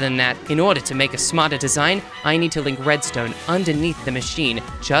smarter than that. In order to make a smarter design, I need to link redstone underneath the machine,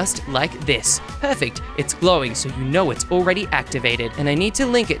 just like this. Perfect, it's glowing so you know it's already activated, and I need to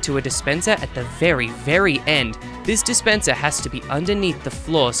link it to a dispenser at the very, very end. This dispenser has to be underneath the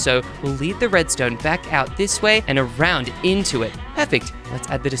floor, so we'll lead the redstone back out this way and around into it. Perfect. Let's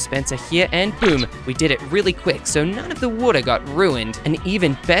add the dispenser here, and boom, we did it really quick, so none of the water got ruined. An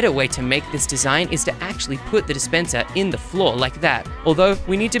even better way to make this design is to actually put the dispenser in the floor like that. Although,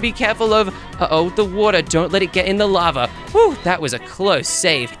 we need to be careful of, the water, don't let it get in the lava. Whew, that was a close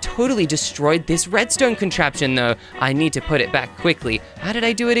save. Totally destroyed this redstone contraption though. I need to put it back quickly. How did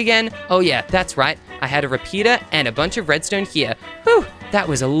I do it again? Oh yeah, that's right. I had a repeater and a bunch of redstone here. Whew, that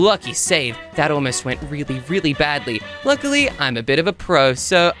was a lucky save. That almost went really, really badly. Luckily, I'm a bit of a pro,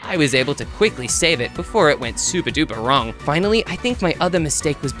 so I was able to quickly save it before it went super duper wrong. Finally, I think my other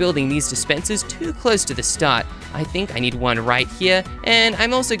mistake was building these dispensers too close to the start. I think I need one right here, and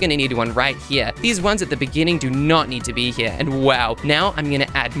I'm also gonna need one right here. These ones at the beginning do not need to be here, and wow, now I'm gonna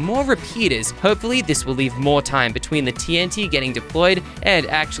add more repeaters. Hopefully, this will leave more time between the TNT getting deployed and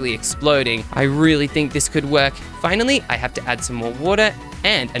actually exploding. I really think this could work. Finally, I have to add some more water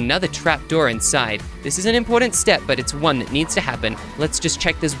and another trapdoor inside. This is an important step, but it's one that needs to happen. Let's just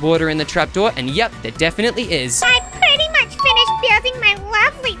check there's water in the trapdoor, and yep, there definitely is. I pretty much finished building my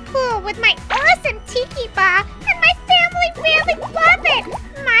lovely pool with my awesome tiki bar, and my family really love it.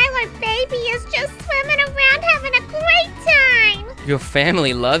 Milo baby is just swimming around having a great time. Your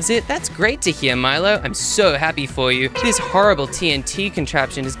family loves it? That's great to hear, Milo. I'm so happy for you. This horrible TNT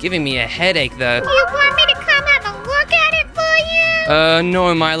contraption is giving me a headache, though. You want me to come have a look at it for you?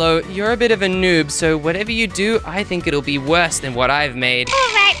 No, Milo. You're a bit of a noob, so whatever you do, I think it'll be worse than what I've made.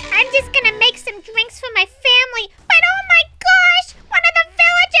 Alright, I'm just gonna make some drinks for my family, but oh my gosh! One of the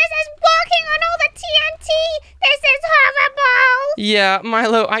villagers is walking on all the TNT! This is horrible! Yeah,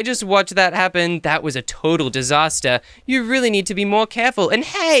 Milo, I just watched that happen. That was a total disaster. You really need to be more careful. And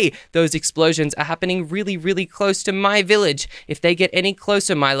hey, those explosions are happening really, really close to my village. If they get any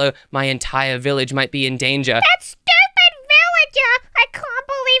closer, Milo, my entire village might be in danger. That stupid villager! I can't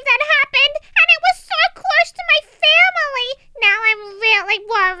believe that happened, and it was so close to my family! Now I'm really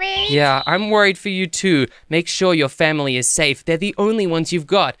worried. Yeah, I'm worried for you too. Make sure your family is safe. They're the only ones you've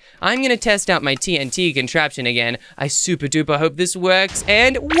got. I'm gonna test out my TNT contraption again. I super duper hope this works.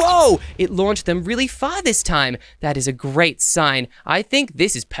 And whoa! It launched them really far this time. That is a great sign. I think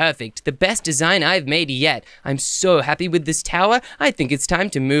this is perfect. The best design I've made yet. I'm so happy with this tower. I think it's time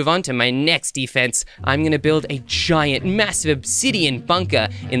to move on to my next defense. I'm gonna build a giant, massive obsidian bunker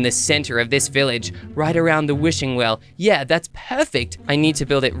in the center of this village, right around the wishing well. Yeah, that's perfect. I need to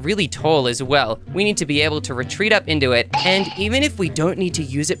build it really tall as well. We need to be able to retreat up into it, and even if we don't need to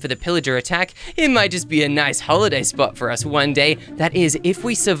use it for the pillager attack, it might just be a nice holiday spot for us one day. That is, if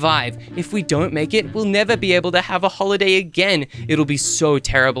we survive. If we don't make it, we'll never be able to have a holiday again. It'll be so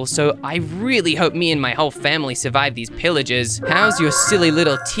terrible, so I really hope me and my whole family survive these pillagers. How's your silly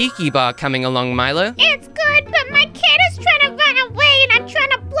little tiki bar coming along, Milo? It's good, but my kid is trying to run away and I'm trying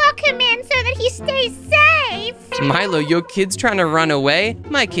to block him in so that he stays safe. Milo, your kid's trying to run away?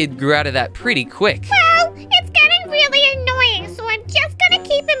 My kid grew out of that pretty quick. Well, it's getting really annoying, so I'm just gonna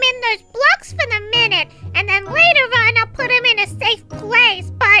keep him in those blocks for the minute, and then later on I'll put him in a safe place.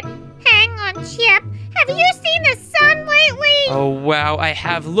 But hang on, Chip. Have you seen the sun lately? Oh wow, I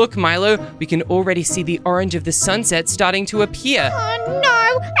have. Look, Milo, we can already see the orange of the sunset starting to appear. Oh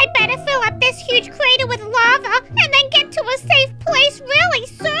no, I better fill up this huge crater with lava and then get to a safe place really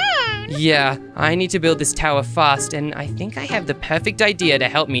soon. Yeah, I need to build this tower fast, and I think I have the perfect idea to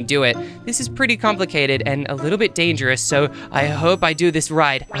help me do it. This is pretty complicated and a little bit dangerous, so I hope I do this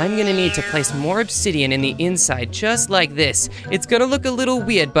right. I'm gonna need to place more obsidian in the inside, just like this. It's gonna look a little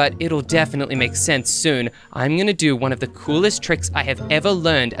weird, but it'll definitely make sense soon. I'm gonna do one of the coolest tricks I have ever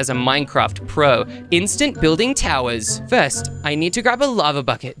learned as a Minecraft pro: instant building towers. First, I need to grab a lava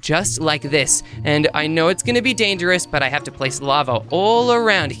bucket, just like this, and I know it's gonna be dangerous, but I have to place lava all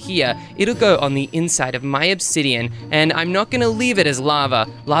around here. It'll go on the inside of my obsidian, and I'm not gonna leave it as lava.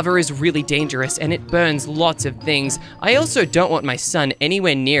 Lava is really dangerous and it burns lots of things. I also don't want my son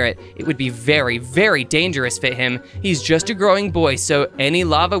anywhere near it. It would be very, very dangerous for him. He's just a growing boy, so any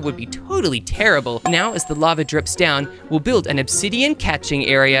lava would be totally terrible. Now, as the lava drips down, we'll build an obsidian catching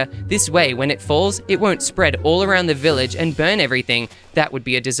area. This way, when it falls, it won't spread all around the village and burn everything. That would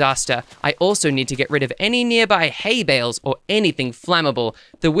be a disaster. I also need to get rid of any nearby hay bales or anything flammable.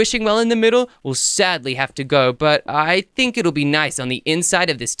 The wishing well in the middle will sadly have to go, but I think it'll be nice on the inside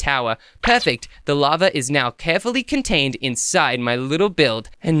of this tower. Perfect. The lava is now carefully contained inside my little build.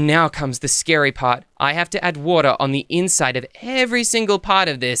 And now comes the scary part. I have to add water on the inside of every single part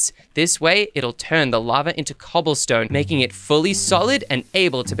of this. This way, it'll turn the lava into cobblestone, making it fully solid and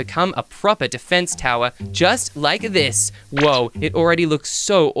able to become a proper defense tower, just like this. Whoa, it already looks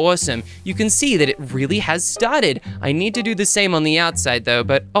so awesome. You can see that it really has started. I need to do the same on the outside though,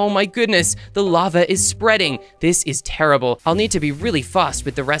 but oh my goodness, the lava is spreading. This is terrible. I'll need to be really fast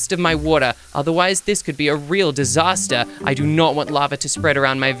with the rest of my water, otherwise this could be a real disaster. I do not want lava to spread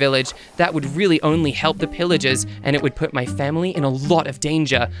around my village. That would really only help the pillagers, and it would put my family in a lot of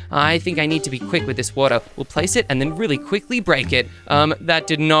danger. I think I need to be quick with this water. We'll place it and then really quickly break it. That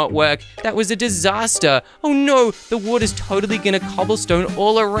did not work. That was a disaster. Oh no, the water's totally gonna cobblestone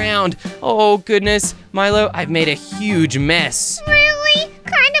all around. Oh goodness, Milo, I've made a huge mess. Really?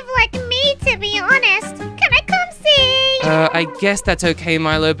 Kind of like me, to be honest. Can I come see? I guess that's okay,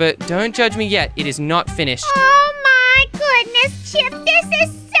 Milo, but don't judge me yet. It is not finished. Oh my goodness, Chip, this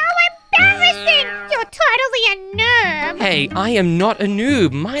is so embarrassing. You're totally a noob. Hey, I am not a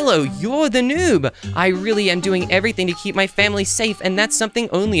noob. Milo, you're the noob. I really am doing everything to keep my family safe, and that's something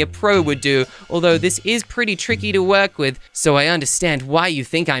only a pro would do. Although this is pretty tricky to work with, so I understand why you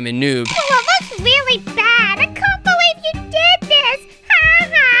think I'm a noob. Well, it looks really bad. I can't believe you did this. Ha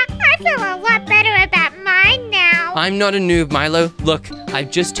ha. I feel a lot better about mine now. I'm not a noob, Milo. Look,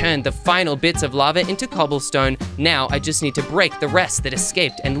 I've just turned the final bits of lava into cobblestone. Now I just need to break the rest that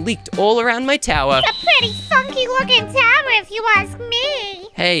escaped and leaked all around my tower. It's a pretty funky looking tower if you ask me.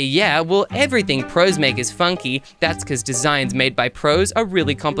 Hey, yeah, well, everything pros make is funky. That's because designs made by pros are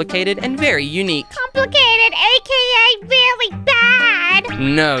really complicated and very unique. Complicated, aka really bad.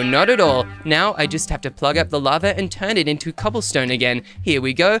 No, not at all. Now I just have to plug up the lava and turn it into cobblestone again. Here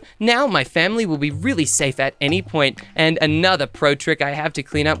we go. Now my family will be really safe at any point. And another pro trick I have to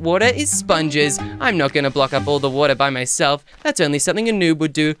clean up water is sponges. I'm not gonna block up all the water by myself. That's only something a noob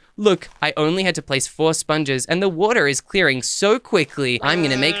would do. Look, I only had to place 4 sponges and the water is clearing so quickly. I'm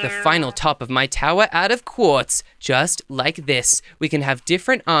gonna make the final top of my tower out of quartz, just like this. We can have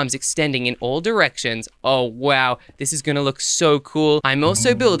different arms extending in all directions. Oh wow, this is gonna look so cool. I'm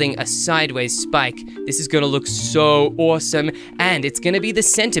also building a sideways spike. This is gonna look so awesome, and it's gonna be the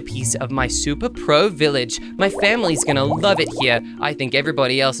centerpiece of my super pro village. My family's gonna love it here. I think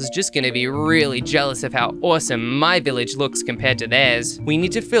everybody else is just gonna be really jealous of how awesome my village looks compared to theirs. We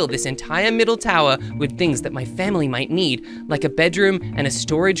need to fill this entire middle tower with things that my family might need, like a bedroom and a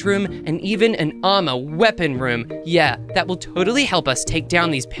storage room and even an armor weapon room. Yeah, that will totally help us take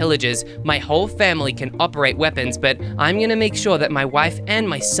down these pillagers. My whole family can operate weapons, but I'm gonna make sure that my wife and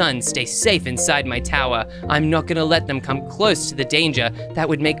my son stay safe inside my tower. I'm not gonna let them come close to the danger. That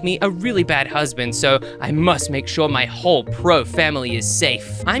would make me a really bad husband, so I must make sure my whole pro family is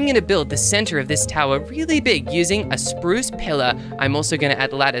safe. I'm gonna build the center of this tower really big using a spruce pillar. I'm also gonna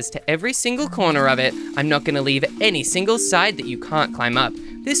add ladders to every single corner of it. I'm not gonna leave any single side that you can't climb up.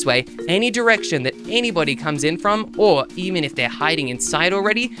 This way, any direction that anybody comes in from, or even if they're hiding inside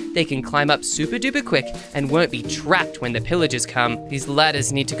already, they can climb up super duper quick and won't be trapped when the pillagers come. These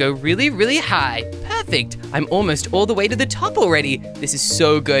ladders need to go really, really high. Perfect! I'm almost all the way to the top already. This is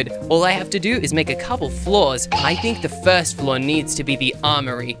so good. All I have to do is make a couple floors. I think the first floor needs to be the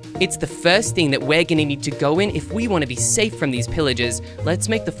armory. It's the first thing that we're gonna need to go in if we want to be safe from these pillagers. Let's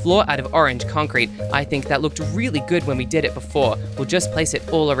make the floor out of orange concrete. I think that looked really good when we did it before. We'll just place it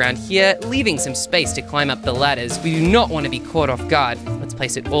all around here, leaving some space to climb up the ladders. We do not want to be caught off guard. Let's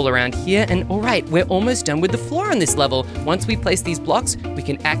place it all around here, and alright, we're almost done with the floor on this level. Once we place these blocks, we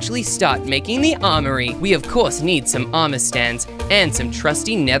can actually start making the armory. We of course need some armor stands and some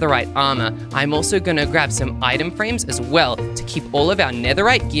trusty netherite armor. I'm also gonna grab some item frames as well to keep all of our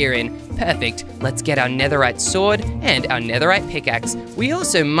netherite gear in. Perfect. Let's get our netherite sword and our netherite pickaxe. We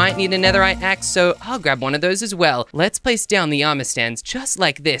also might need a netherite axe, so I'll grab one of those as well. Let's place down the armor stands just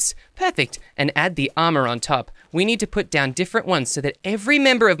like this. Perfect. And add the armor on top. We need to put down different ones so that every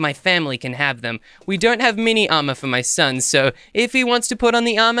member of my family can have them. We don't have mini armor for my son, so if he wants to put on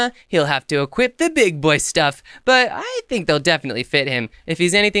the armor, he'll have to equip the big boy stuff. But I think they'll definitely fit him. If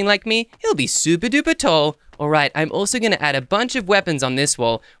he's anything like me, he'll be super duper tall. Alright, I'm also going to add a bunch of weapons on this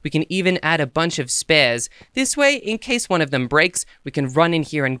wall. We can even add a bunch of spares. This way, in case one of them breaks, we can run in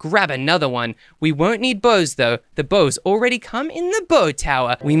here and grab another one. We won't need bows though. The bows already come in the bow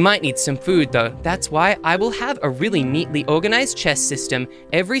tower. We might need some food though. That's why I will have a really neatly organized chest system.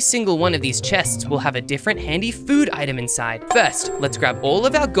 Every single one of these chests will have a different handy food item inside. First, let's grab all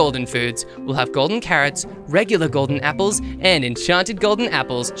of our golden foods. We'll have golden carrots, regular golden apples, and enchanted golden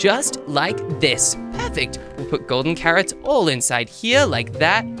apples, just like this. Perfect. We'll put golden carrots all inside here like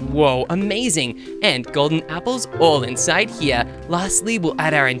that. Whoa, amazing. And golden apples all inside here. Lastly, we'll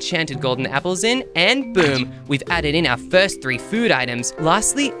add our enchanted golden apples in, and boom, we've added in our first 3 food items.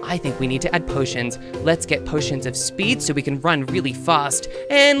 Lastly, I think we need to add potions. Let's get potions of speed so we can run really fast.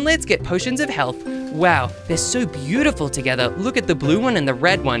 And let's get potions of health. Wow, they're so beautiful together. Look at the blue one and the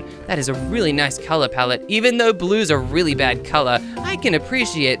red one. That is a really nice color palette. Even though blue's a really bad color, I can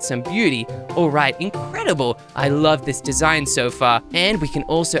appreciate some beauty. Alright, incredible. I love this design so far. And we can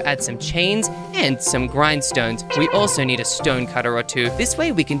also add some chains and some grindstones. We also need a stone cutter or 2. This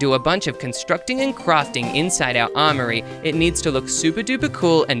way we can do a bunch of constructing and crafting inside our armory. It needs to look super duper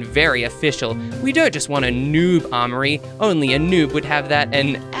cool and very official. We don't just want a noob armory. Only a noob would have that,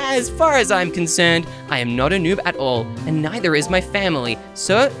 and as far as I'm concerned, I am not a noob at all, and neither is my family.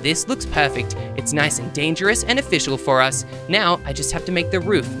 So this looks perfect. It's nice and dangerous and official for us. Now I just have to make the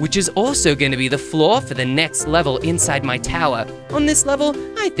roof, which is also going to be the floor for the next level inside my tower. On this level,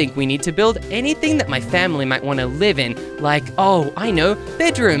 I think we need to build anything that my family might want to live in, like, oh, I know,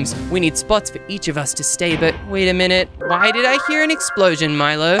 bedrooms. We need spots for each of us to stay, but wait a minute. Why did I hear an explosion,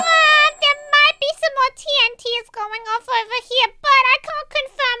 Milo? There might be some more TNTs going off over here, but I can't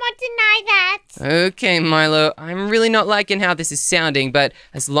confirm or deny that. Okay, Milo, I'm really not liking how this is sounding, but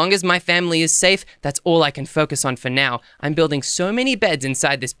as long as my family is safe, that's all I can focus on for now. I'm building so many beds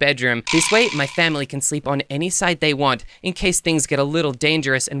inside this bedroom. This way, my family can sleep on any side they want. In case things get a little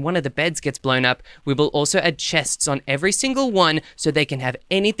dangerous and one of the beds gets blown up, we will also add chests on every single one so they can have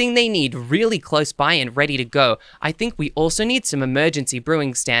anything they need really close by and ready to go. I think we also need some emergency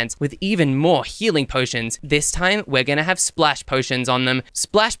brewing stands with even more healing potions. This time, we're gonna have splash potions on them.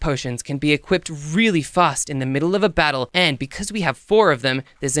 Splash potions can be equipped really fast in the middle of a battle, and because we have 4 of them,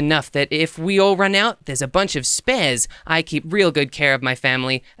 there's enough that if we all run out, there's a bunch of spares. I keep real good care of my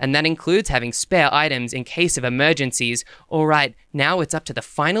family, and that includes having spare items in case of emergencies. Alright, Now it's up to the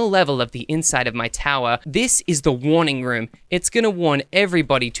final level of the inside of my tower. This is the warning room. It's gonna warn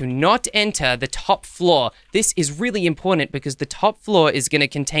everybody to not enter the top floor. This is really important because the top floor is gonna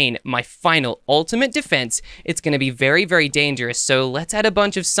contain my final ultimate defense. It's gonna be very, very dangerous, so let's add a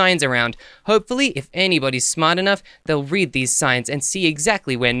bunch of signs around. Hopefully, if anybody's smart enough, they'll read these signs and see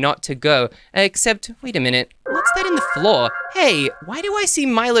exactly where not to go. Except, wait a minute, what's that in the floor? Hey, why do I see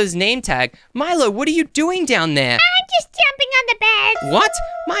Milo's name tag? Milo, what are you doing down there? I'm just jumping on the bed. What?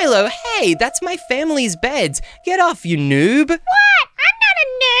 Milo, hey, that's my family's beds. Get off, you noob. What? I'm not a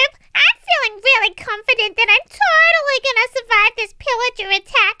noob. I'm feeling really confident that I'm totally gonna survive this pillager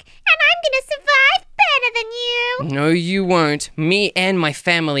attack, and I'm gonna survive better than you. No, you won't. Me and my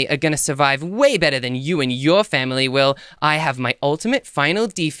family are gonna survive way better than you and your family will. I have my ultimate final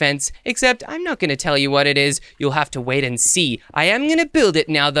defense, except I'm not gonna tell you what it is. You'll have to wait and see. I am gonna build it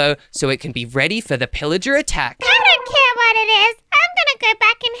now, though, so it can be ready for the pillager attack. I don't care what it is. I'm gonna go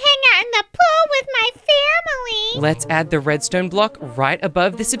back and hang out in the pool with my family. Let's add the redstone block right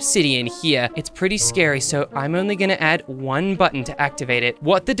above this obsidian here. It's pretty scary, so I'm only gonna add one button to activate it.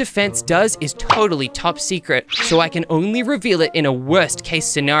 What the defense does is totally top secret, so I can only reveal it in a worst case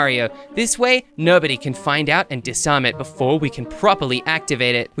scenario. This way, nobody can find out and disarm it before we can properly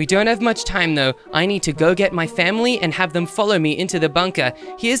activate it. We don't have much time though. I need to go get my family and have them follow me into the bunker.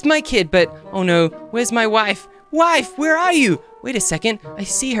 Here's my kid, but oh no, where's my wife? Wife, where are you? Wait a second, I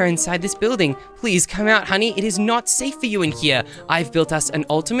see her inside this building. Please come out, honey. It is not safe for you in here. I've built us an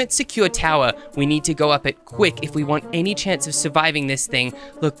ultimate secure tower. We need to go up it quick if we want any chance of surviving this thing.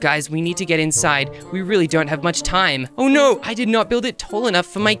 Look, guys, we need to get inside. We really don't have much time. Oh no, I did not build it tall enough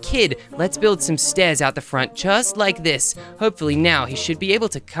for my kid. Let's build some stairs out the front, just like this. Hopefully now he should be able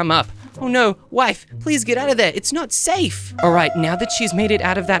to come up. Oh no, wife, please get out of there. It's not safe. All right, now that she's made it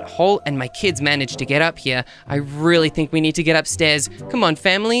out of that hole and my kids managed to get up here, I really think we need to get upstairs. Come on,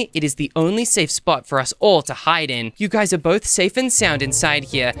 family. It is the only safe spot for us all to hide in. You guys are both safe and sound inside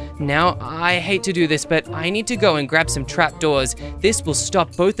here. Now, I hate to do this, but I need to go and grab some trapdoors. This will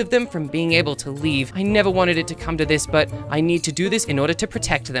stop both of them from being able to leave. I never wanted it to come to this, but I need to do this in order to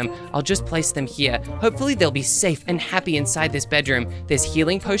protect them. I'll just place them here. Hopefully they'll be safe and happy inside this bedroom. There's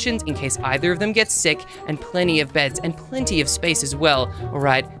healing potions in case either of them gets sick, and plenty of beds and plenty of space as well. All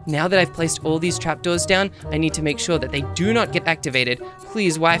right, now that I've placed all these trapdoors down, I need to make sure that they do not get activated.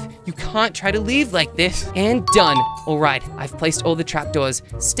 Please, wife, you can't try to leave like this. And done. All right, I've placed all the trapdoors.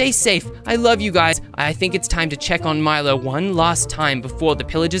 Stay safe. I love you guys. I think it's time to check on Milo one last time before the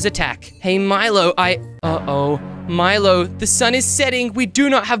pillagers attack. Hey, Milo, Uh-oh. Milo, the sun is setting. We do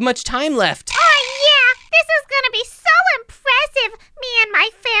not have much time left. Oh yeah, this is gonna be so impressive. Me and my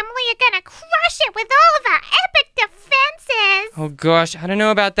family are gonna crush it with all of our epic defenses. Oh gosh, I don't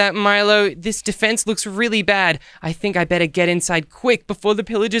know about that, Milo. This defense looks really bad. I think I better get inside quick before the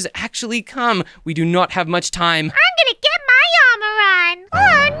pillagers actually come. We do not have much time. I'm gonna get my armor on.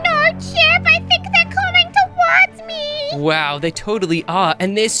 Oh no, Chip, I think they're coming towards me. Wow, they totally are,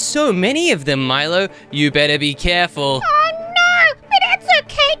 and there's so many of them, Milo. You better be careful. Oh no, but it's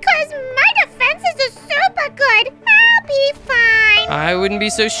okay, cause my defenses are super good. I'll be fine. I wouldn't be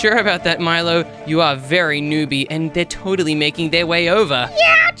so sure about that, Milo. You are very newbie, and they're totally making their way over.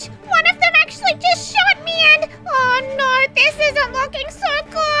 Ouch! One of them actually just shot me and... Oh no, this isn't looking so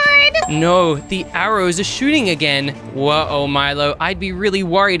good! No, the arrows are shooting again. Whoa, Milo, I'd be really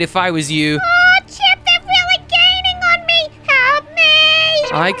worried if I was you. Oh, Chip, they're really gaining on me! Help me!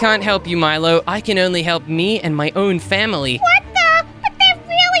 I can't help you, Milo. I can only help me and my own family. What the? But they're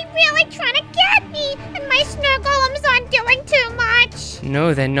really trying to get me, and my snow golems aren't doing too much.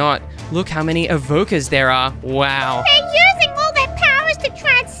 No, they're not. Look how many evokers there are. Wow. They're using all their powers to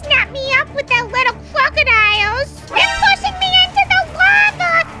try and snap me up with their little crocodiles. They're pushing me into the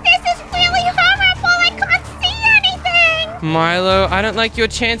lava. This is really horrible. I can't see anything. Milo, I don't like your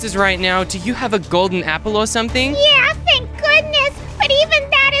chances right now. Do you have a golden apple or something? Yeah, thank goodness. But even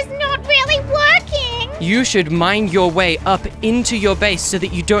that is not really working. You should mine your way up into your base so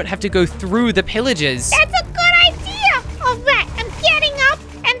that you don't have to go through the pillagers. That's a good idea. All right, I'm getting up,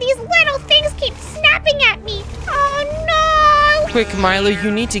 and these little things keep snapping at me. Oh no. Quick, Milo, you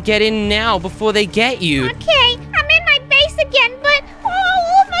need to get in now before they get you. Okay, I'm in my base again, but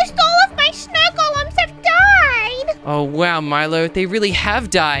almost all of my snow golems have died. Oh, wow, Milo, they really have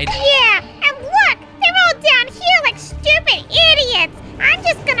died. Yeah, and look, they're all down here like stupid idiots. I'm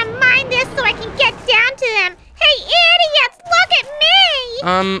just gonna mine this so I can get down to them. Hey, idiots, look at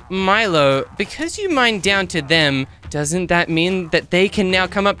me! Milo, because you mine down to them, doesn't that mean that they can now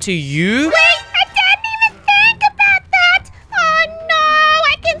come up to you? Wait, I didn't even think about that! Oh no,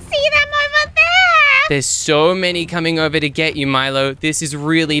 I can see them over there! There's so many coming over to get you, Milo. This is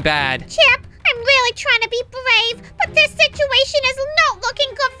really bad. Chip, I'm really trying to be brave, but this situation is not looking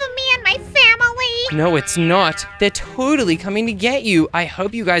good for me and my family. No, it's not. They're totally coming to get you. I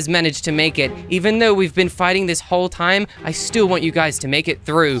hope you guys manage to make it. Even though we've been fighting this whole time, I still want you guys to make it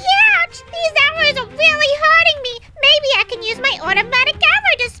through. Ouch! These arrows are really hurting me. Maybe I can use my automatic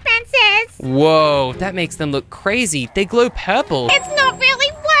arrow dispensers. Whoa, that makes them look crazy. They glow purple. It's not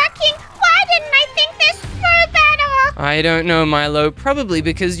really working. Why didn't I think this through better? I don't know, Milo. Probably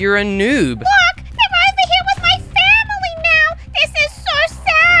because you're a noob. Look, they're over here with my family now. This is so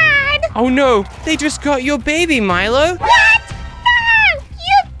sad. Oh no, they just got your baby, Milo. What? No!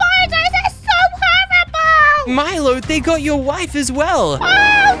 You bozos are so horrible! Milo, they got your wife as well.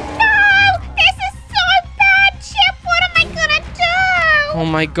 Oh no! This is so bad, Chip. What am I gonna do? Oh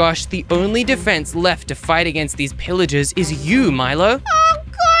my gosh, the only defense left to fight against these pillagers is you, Milo. Oh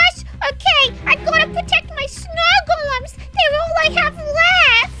gosh! Okay, I gotta protect my snow golems. They're all I have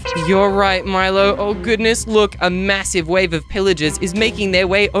left. You're right, Milo. Oh goodness, look, a massive wave of pillagers is making their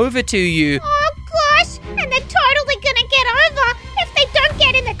way over to you. Oh gosh! And they're totally gonna get over if they don't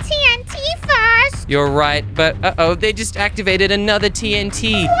get in the TNT first. You're right, but uh-oh, they just activated another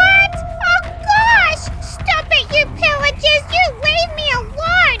TNT. What? Oh gosh! Stop it, you pillagers! You leave me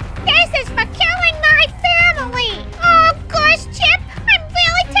alone! This is for killing my family! Oh gosh, Chip! I'm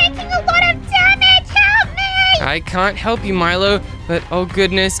really taking a lot of damage! Help me! I can't help you, Milo, but oh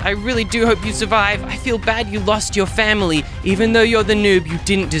goodness, I really do hope you survive. I feel bad you lost your family. Even though you're the noob, you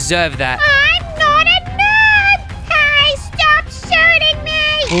didn't deserve that. I'm not a noob! Hey, stop shooting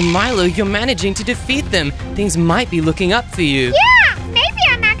me! Well, Milo, you're managing to defeat them. Things might be looking up for you. Yeah, maybe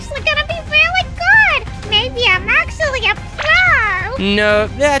I'm actually gonna be really good. Maybe I'm actually a pro. No,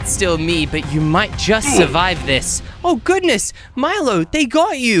 that's still me, but you might just survive this. Oh goodness, Milo, they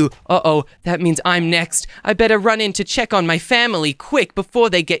got you. Uh-oh, that means I'm next. I better run in to check on my family quick before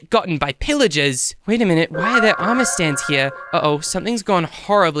they get gotten by pillagers. Wait a minute, why are there armor stands here? Uh-oh, something's gone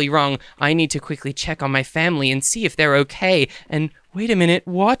horribly wrong. I need to quickly check on my family and see if they're okay. And wait a minute,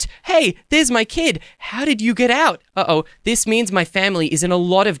 what? Hey, there's my kid. How did you get out? Uh-oh, this means my family is in a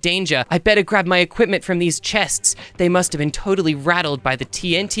lot of danger. I better grab my equipment from these chests. They must have been totally rattled by the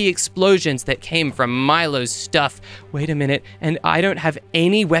TNT explosions that came from Milo's stuff. Wait a minute, and I don't have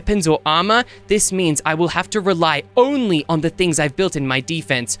any weapons or armor? This means I will have to rely only on the things I've built in my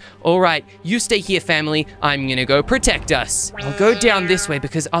defense. All right, you stay here, family. I'm gonna go protect us. I'll go down this way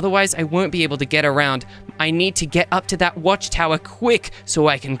because otherwise I won't be able to get around. I need to get up to that watchtower quick so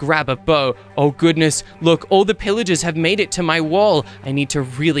I can grab a bow. Oh goodness, look, all the pillagers have made it to my wall. I need to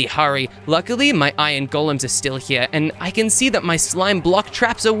really hurry. Luckily, my iron golems are still here, and I can see that my slime block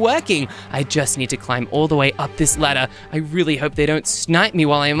traps are working. I just need to climb all the way up this ladder. I really hope they don't snipe me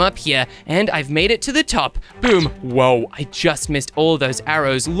while I'm up here, and I've made it to the top. Boom. Whoa, I just missed all those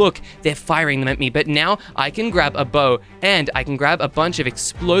arrows. Look, they're firing them at me, but now I can grab a bow, and I can grab a bunch of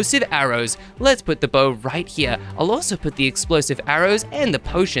explosive arrows. Let's put the bow right here. I'll also put the explosive arrows and the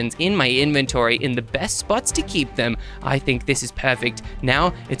potions in my inventory in the best spots to keep them. I think this is perfect.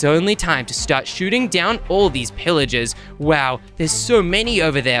 Now, it's only time to start shooting down all these pillagers. Wow, there's so many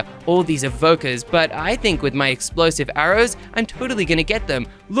over there, all these evokers, but I think with my explosive arrows, I'm totally gonna get them.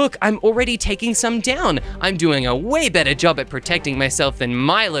 Look, I'm already taking some down. I'm doing a way better job at protecting myself than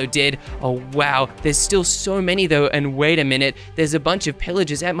Milo did. Oh wow, there's still so many though, and wait a minute, there's a bunch of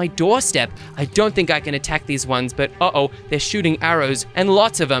pillagers at my doorstep. I don't think I can attack these ones, but uh-oh, they're shooting arrows, and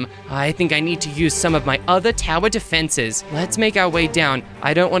lots of them. I think I need to use some of my other tower defenses. Let's make our way down.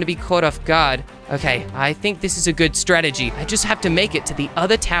 I don't want to be caught off guard. Okay, I think this is a good strategy. I just have to make it to the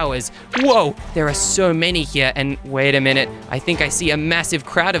other towers. Whoa, there are so many here, and wait a minute. I think I see a massive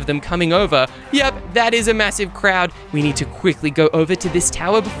crowd of them coming over. Yep, that is a massive crowd. We need to quickly go over to this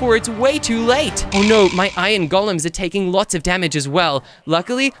tower before it's way too late. Oh no, my iron golems are taking lots of damage as well.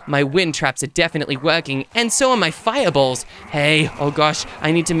 Luckily, my wind traps are definitely working, and so are my fireballs. Hey, oh gosh,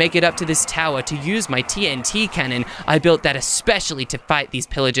 I need to make it up to this tower to use my TNT cannon. I built that especially to fight these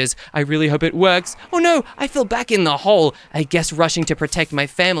pillagers. I really hope it works. Oh no, I fell back in the hole. I guess rushing to protect my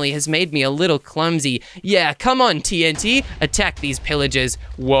family has made me a little clumsy. Yeah, come on, TNT, attack these pillagers.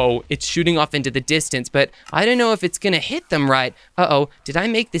 Whoa, it's shooting off into the distance, but I don't know if it's gonna hit them right. Uh-oh, did I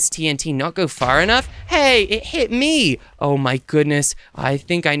make this TNT not go far enough? Hey, it hit me. Oh my goodness, I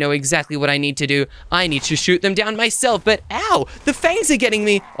think I know exactly what I need to do. I need to shoot them down myself, but ow, the fangs are getting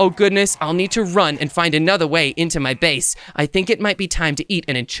me. Oh goodness, I'll need to run and find another way into my base. I think it might be time to eat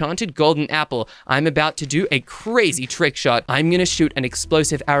an enchanted golden apple. I'm about to do a crazy trick shot. I'm gonna shoot an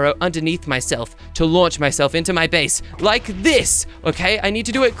explosive arrow underneath myself to launch myself into my base, like this. Okay, I need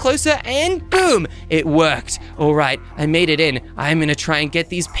to do it closer, and boom, it worked. All right, I made it in. I'm gonna try and get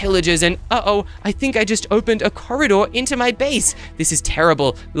these pillagers, and uh-oh, I think I just opened a corridor into my base. This is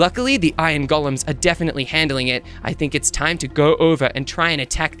terrible. Luckily, the iron golems are definitely handling it. I think it's time to go over and try and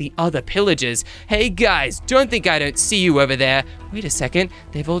attack the other pillagers. Hey guys, don't think I don't see you over there. Wait a second,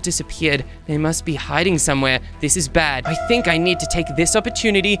 they've all disappeared. They must be hiding somewhere. This is bad. I think I need to take this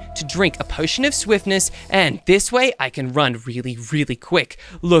opportunity to drink a potion of swiftness, and this way I can run really, really quick.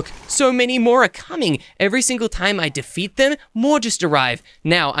 Look, so many more are coming. Every single time I defeat them, more just arrive.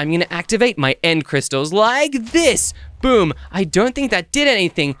 Now I'm gonna activate my end crystals like this. Boom! I don't think that did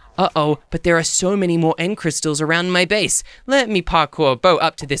anything. Uh-oh, but there are so many more end crystals around my base. Let me parkour bow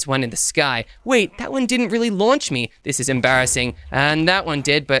up to this one in the sky. Wait, that one didn't really launch me. This is embarrassing. And that one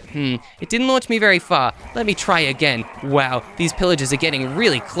did, but it didn't launch me very far. Let me try again. Wow, these pillagers are getting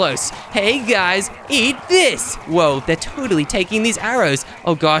really close. Hey guys, eat this! Whoa, they're totally taking these arrows.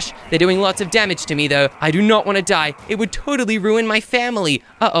 Oh gosh, they're doing lots of damage to me though. I do not want to die. It would totally ruin my family.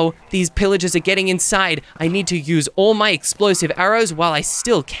 Uh-oh, these pillagers are getting inside. I need to use all my explosive arrows while I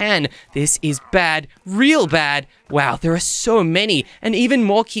still can. This is bad, real bad. Wow, there are so many, and even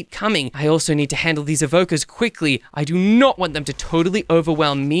more keep coming. I also need to handle these evokers quickly. I do not want them to totally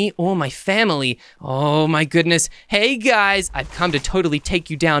overwhelm me or my family. Oh my goodness. Hey guys, I've come to totally take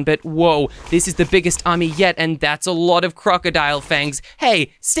you down, but whoa, this is the biggest army yet, and that's a lot of crocodile fangs.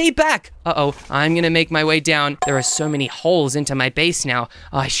 Hey, stay back. Uh-oh, I'm gonna make my way down. There are so many holes into my base now.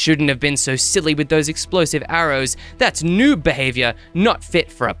 I shouldn't have been so silly with those explosive arrows. That's noob behavior, not fit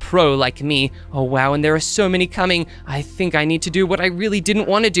for a pro like me. Oh wow, and there are so many coming. I think I need to do what I really didn't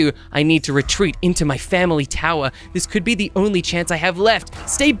want to do. I need to retreat into my family tower. This could be the only chance I have left.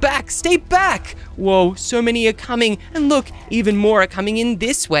 Stay back, stay back! Whoa, so many are coming, and look, even more are coming in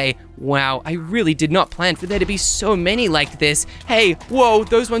this way. Wow, I really did not plan for there to be so many like this. Hey, whoa,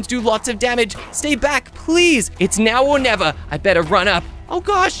 those ones do lots of damage. Stay back, please. It's now or never. I better run up. Oh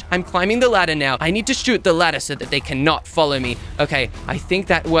gosh, I'm climbing the ladder now. I need to shoot the ladder so that they cannot follow me. Okay, I think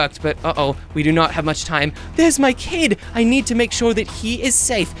that worked, but uh-oh, we do not have much time. There's my kid. I need to make sure that he is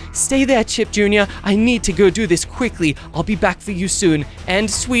safe. Stay there, Chip Jr. I need to go do this quickly. I'll be back for you soon.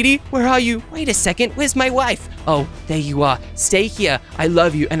 And sweetie, where are you? Wait a second, where's my wife? Oh, there you are. Stay here. I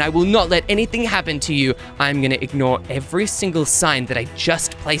love you, and I will not let anything happen to you. I'm gonna ignore every single sign that I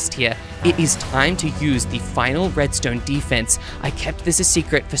just placed here. It is time to use the final redstone defense. I kept this a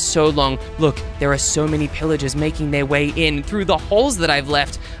secret for so long. Look, there are so many pillagers making their way in through the holes that I've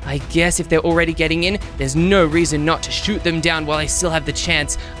left. I guess if they're already getting in, there's no reason not to shoot them down while I still have the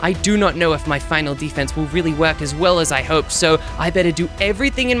chance. I do not know if my final defense will really work as well as I hope, so I better do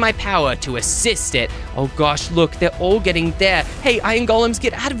everything in my power to assist it. Oh gosh, look, they're all getting there. Hey, iron golems,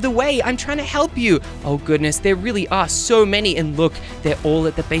 get out of the way. I'm trying to help you. Oh goodness, there really are so many, and look, they're all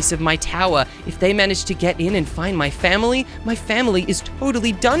at the base of my tower. If they manage to get in and find my family is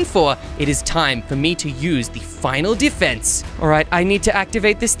totally done for. It is time for me to use the final defense. All right, I need to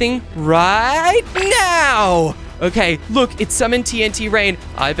activate this thing right now. Okay, look, it summoned TNT rain.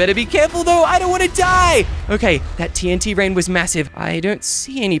 I better be careful though, I don't want to die. Okay, that TNT rain was massive. I don't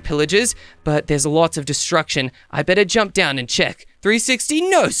see any pillagers, but there's lots of destruction. I better jump down and check. 360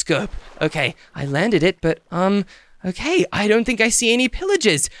 no scope. Okay, I landed it, but okay, I don't think I see any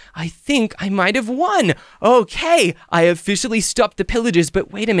pillagers. I think I might have won. Okay, I officially stopped the pillagers,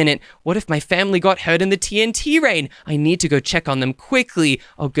 but wait a minute. What if my family got hurt in the TNT rain? I need to go check on them quickly.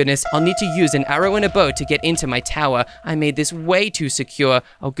 Oh goodness, I'll need to use an arrow and a bow to get into my tower. I made this way too secure.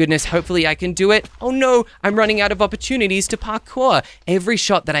 Oh goodness, hopefully I can do it. Oh no, I'm running out of opportunities to parkour. Every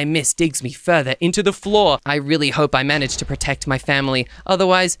shot that I miss digs me further into the floor. I really hope I manage to protect my family.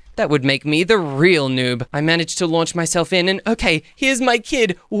 Otherwise, that would make me the real noob. I managed to launch myself in, and okay, here's my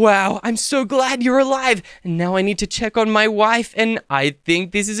kid. Wow, I'm so glad you're alive. And now I need to check on my wife, and I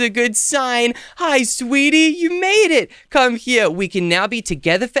think this is a good sign. Hi, sweetie, you made it. Come here, we can now be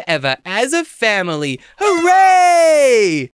together forever as a family. Hooray!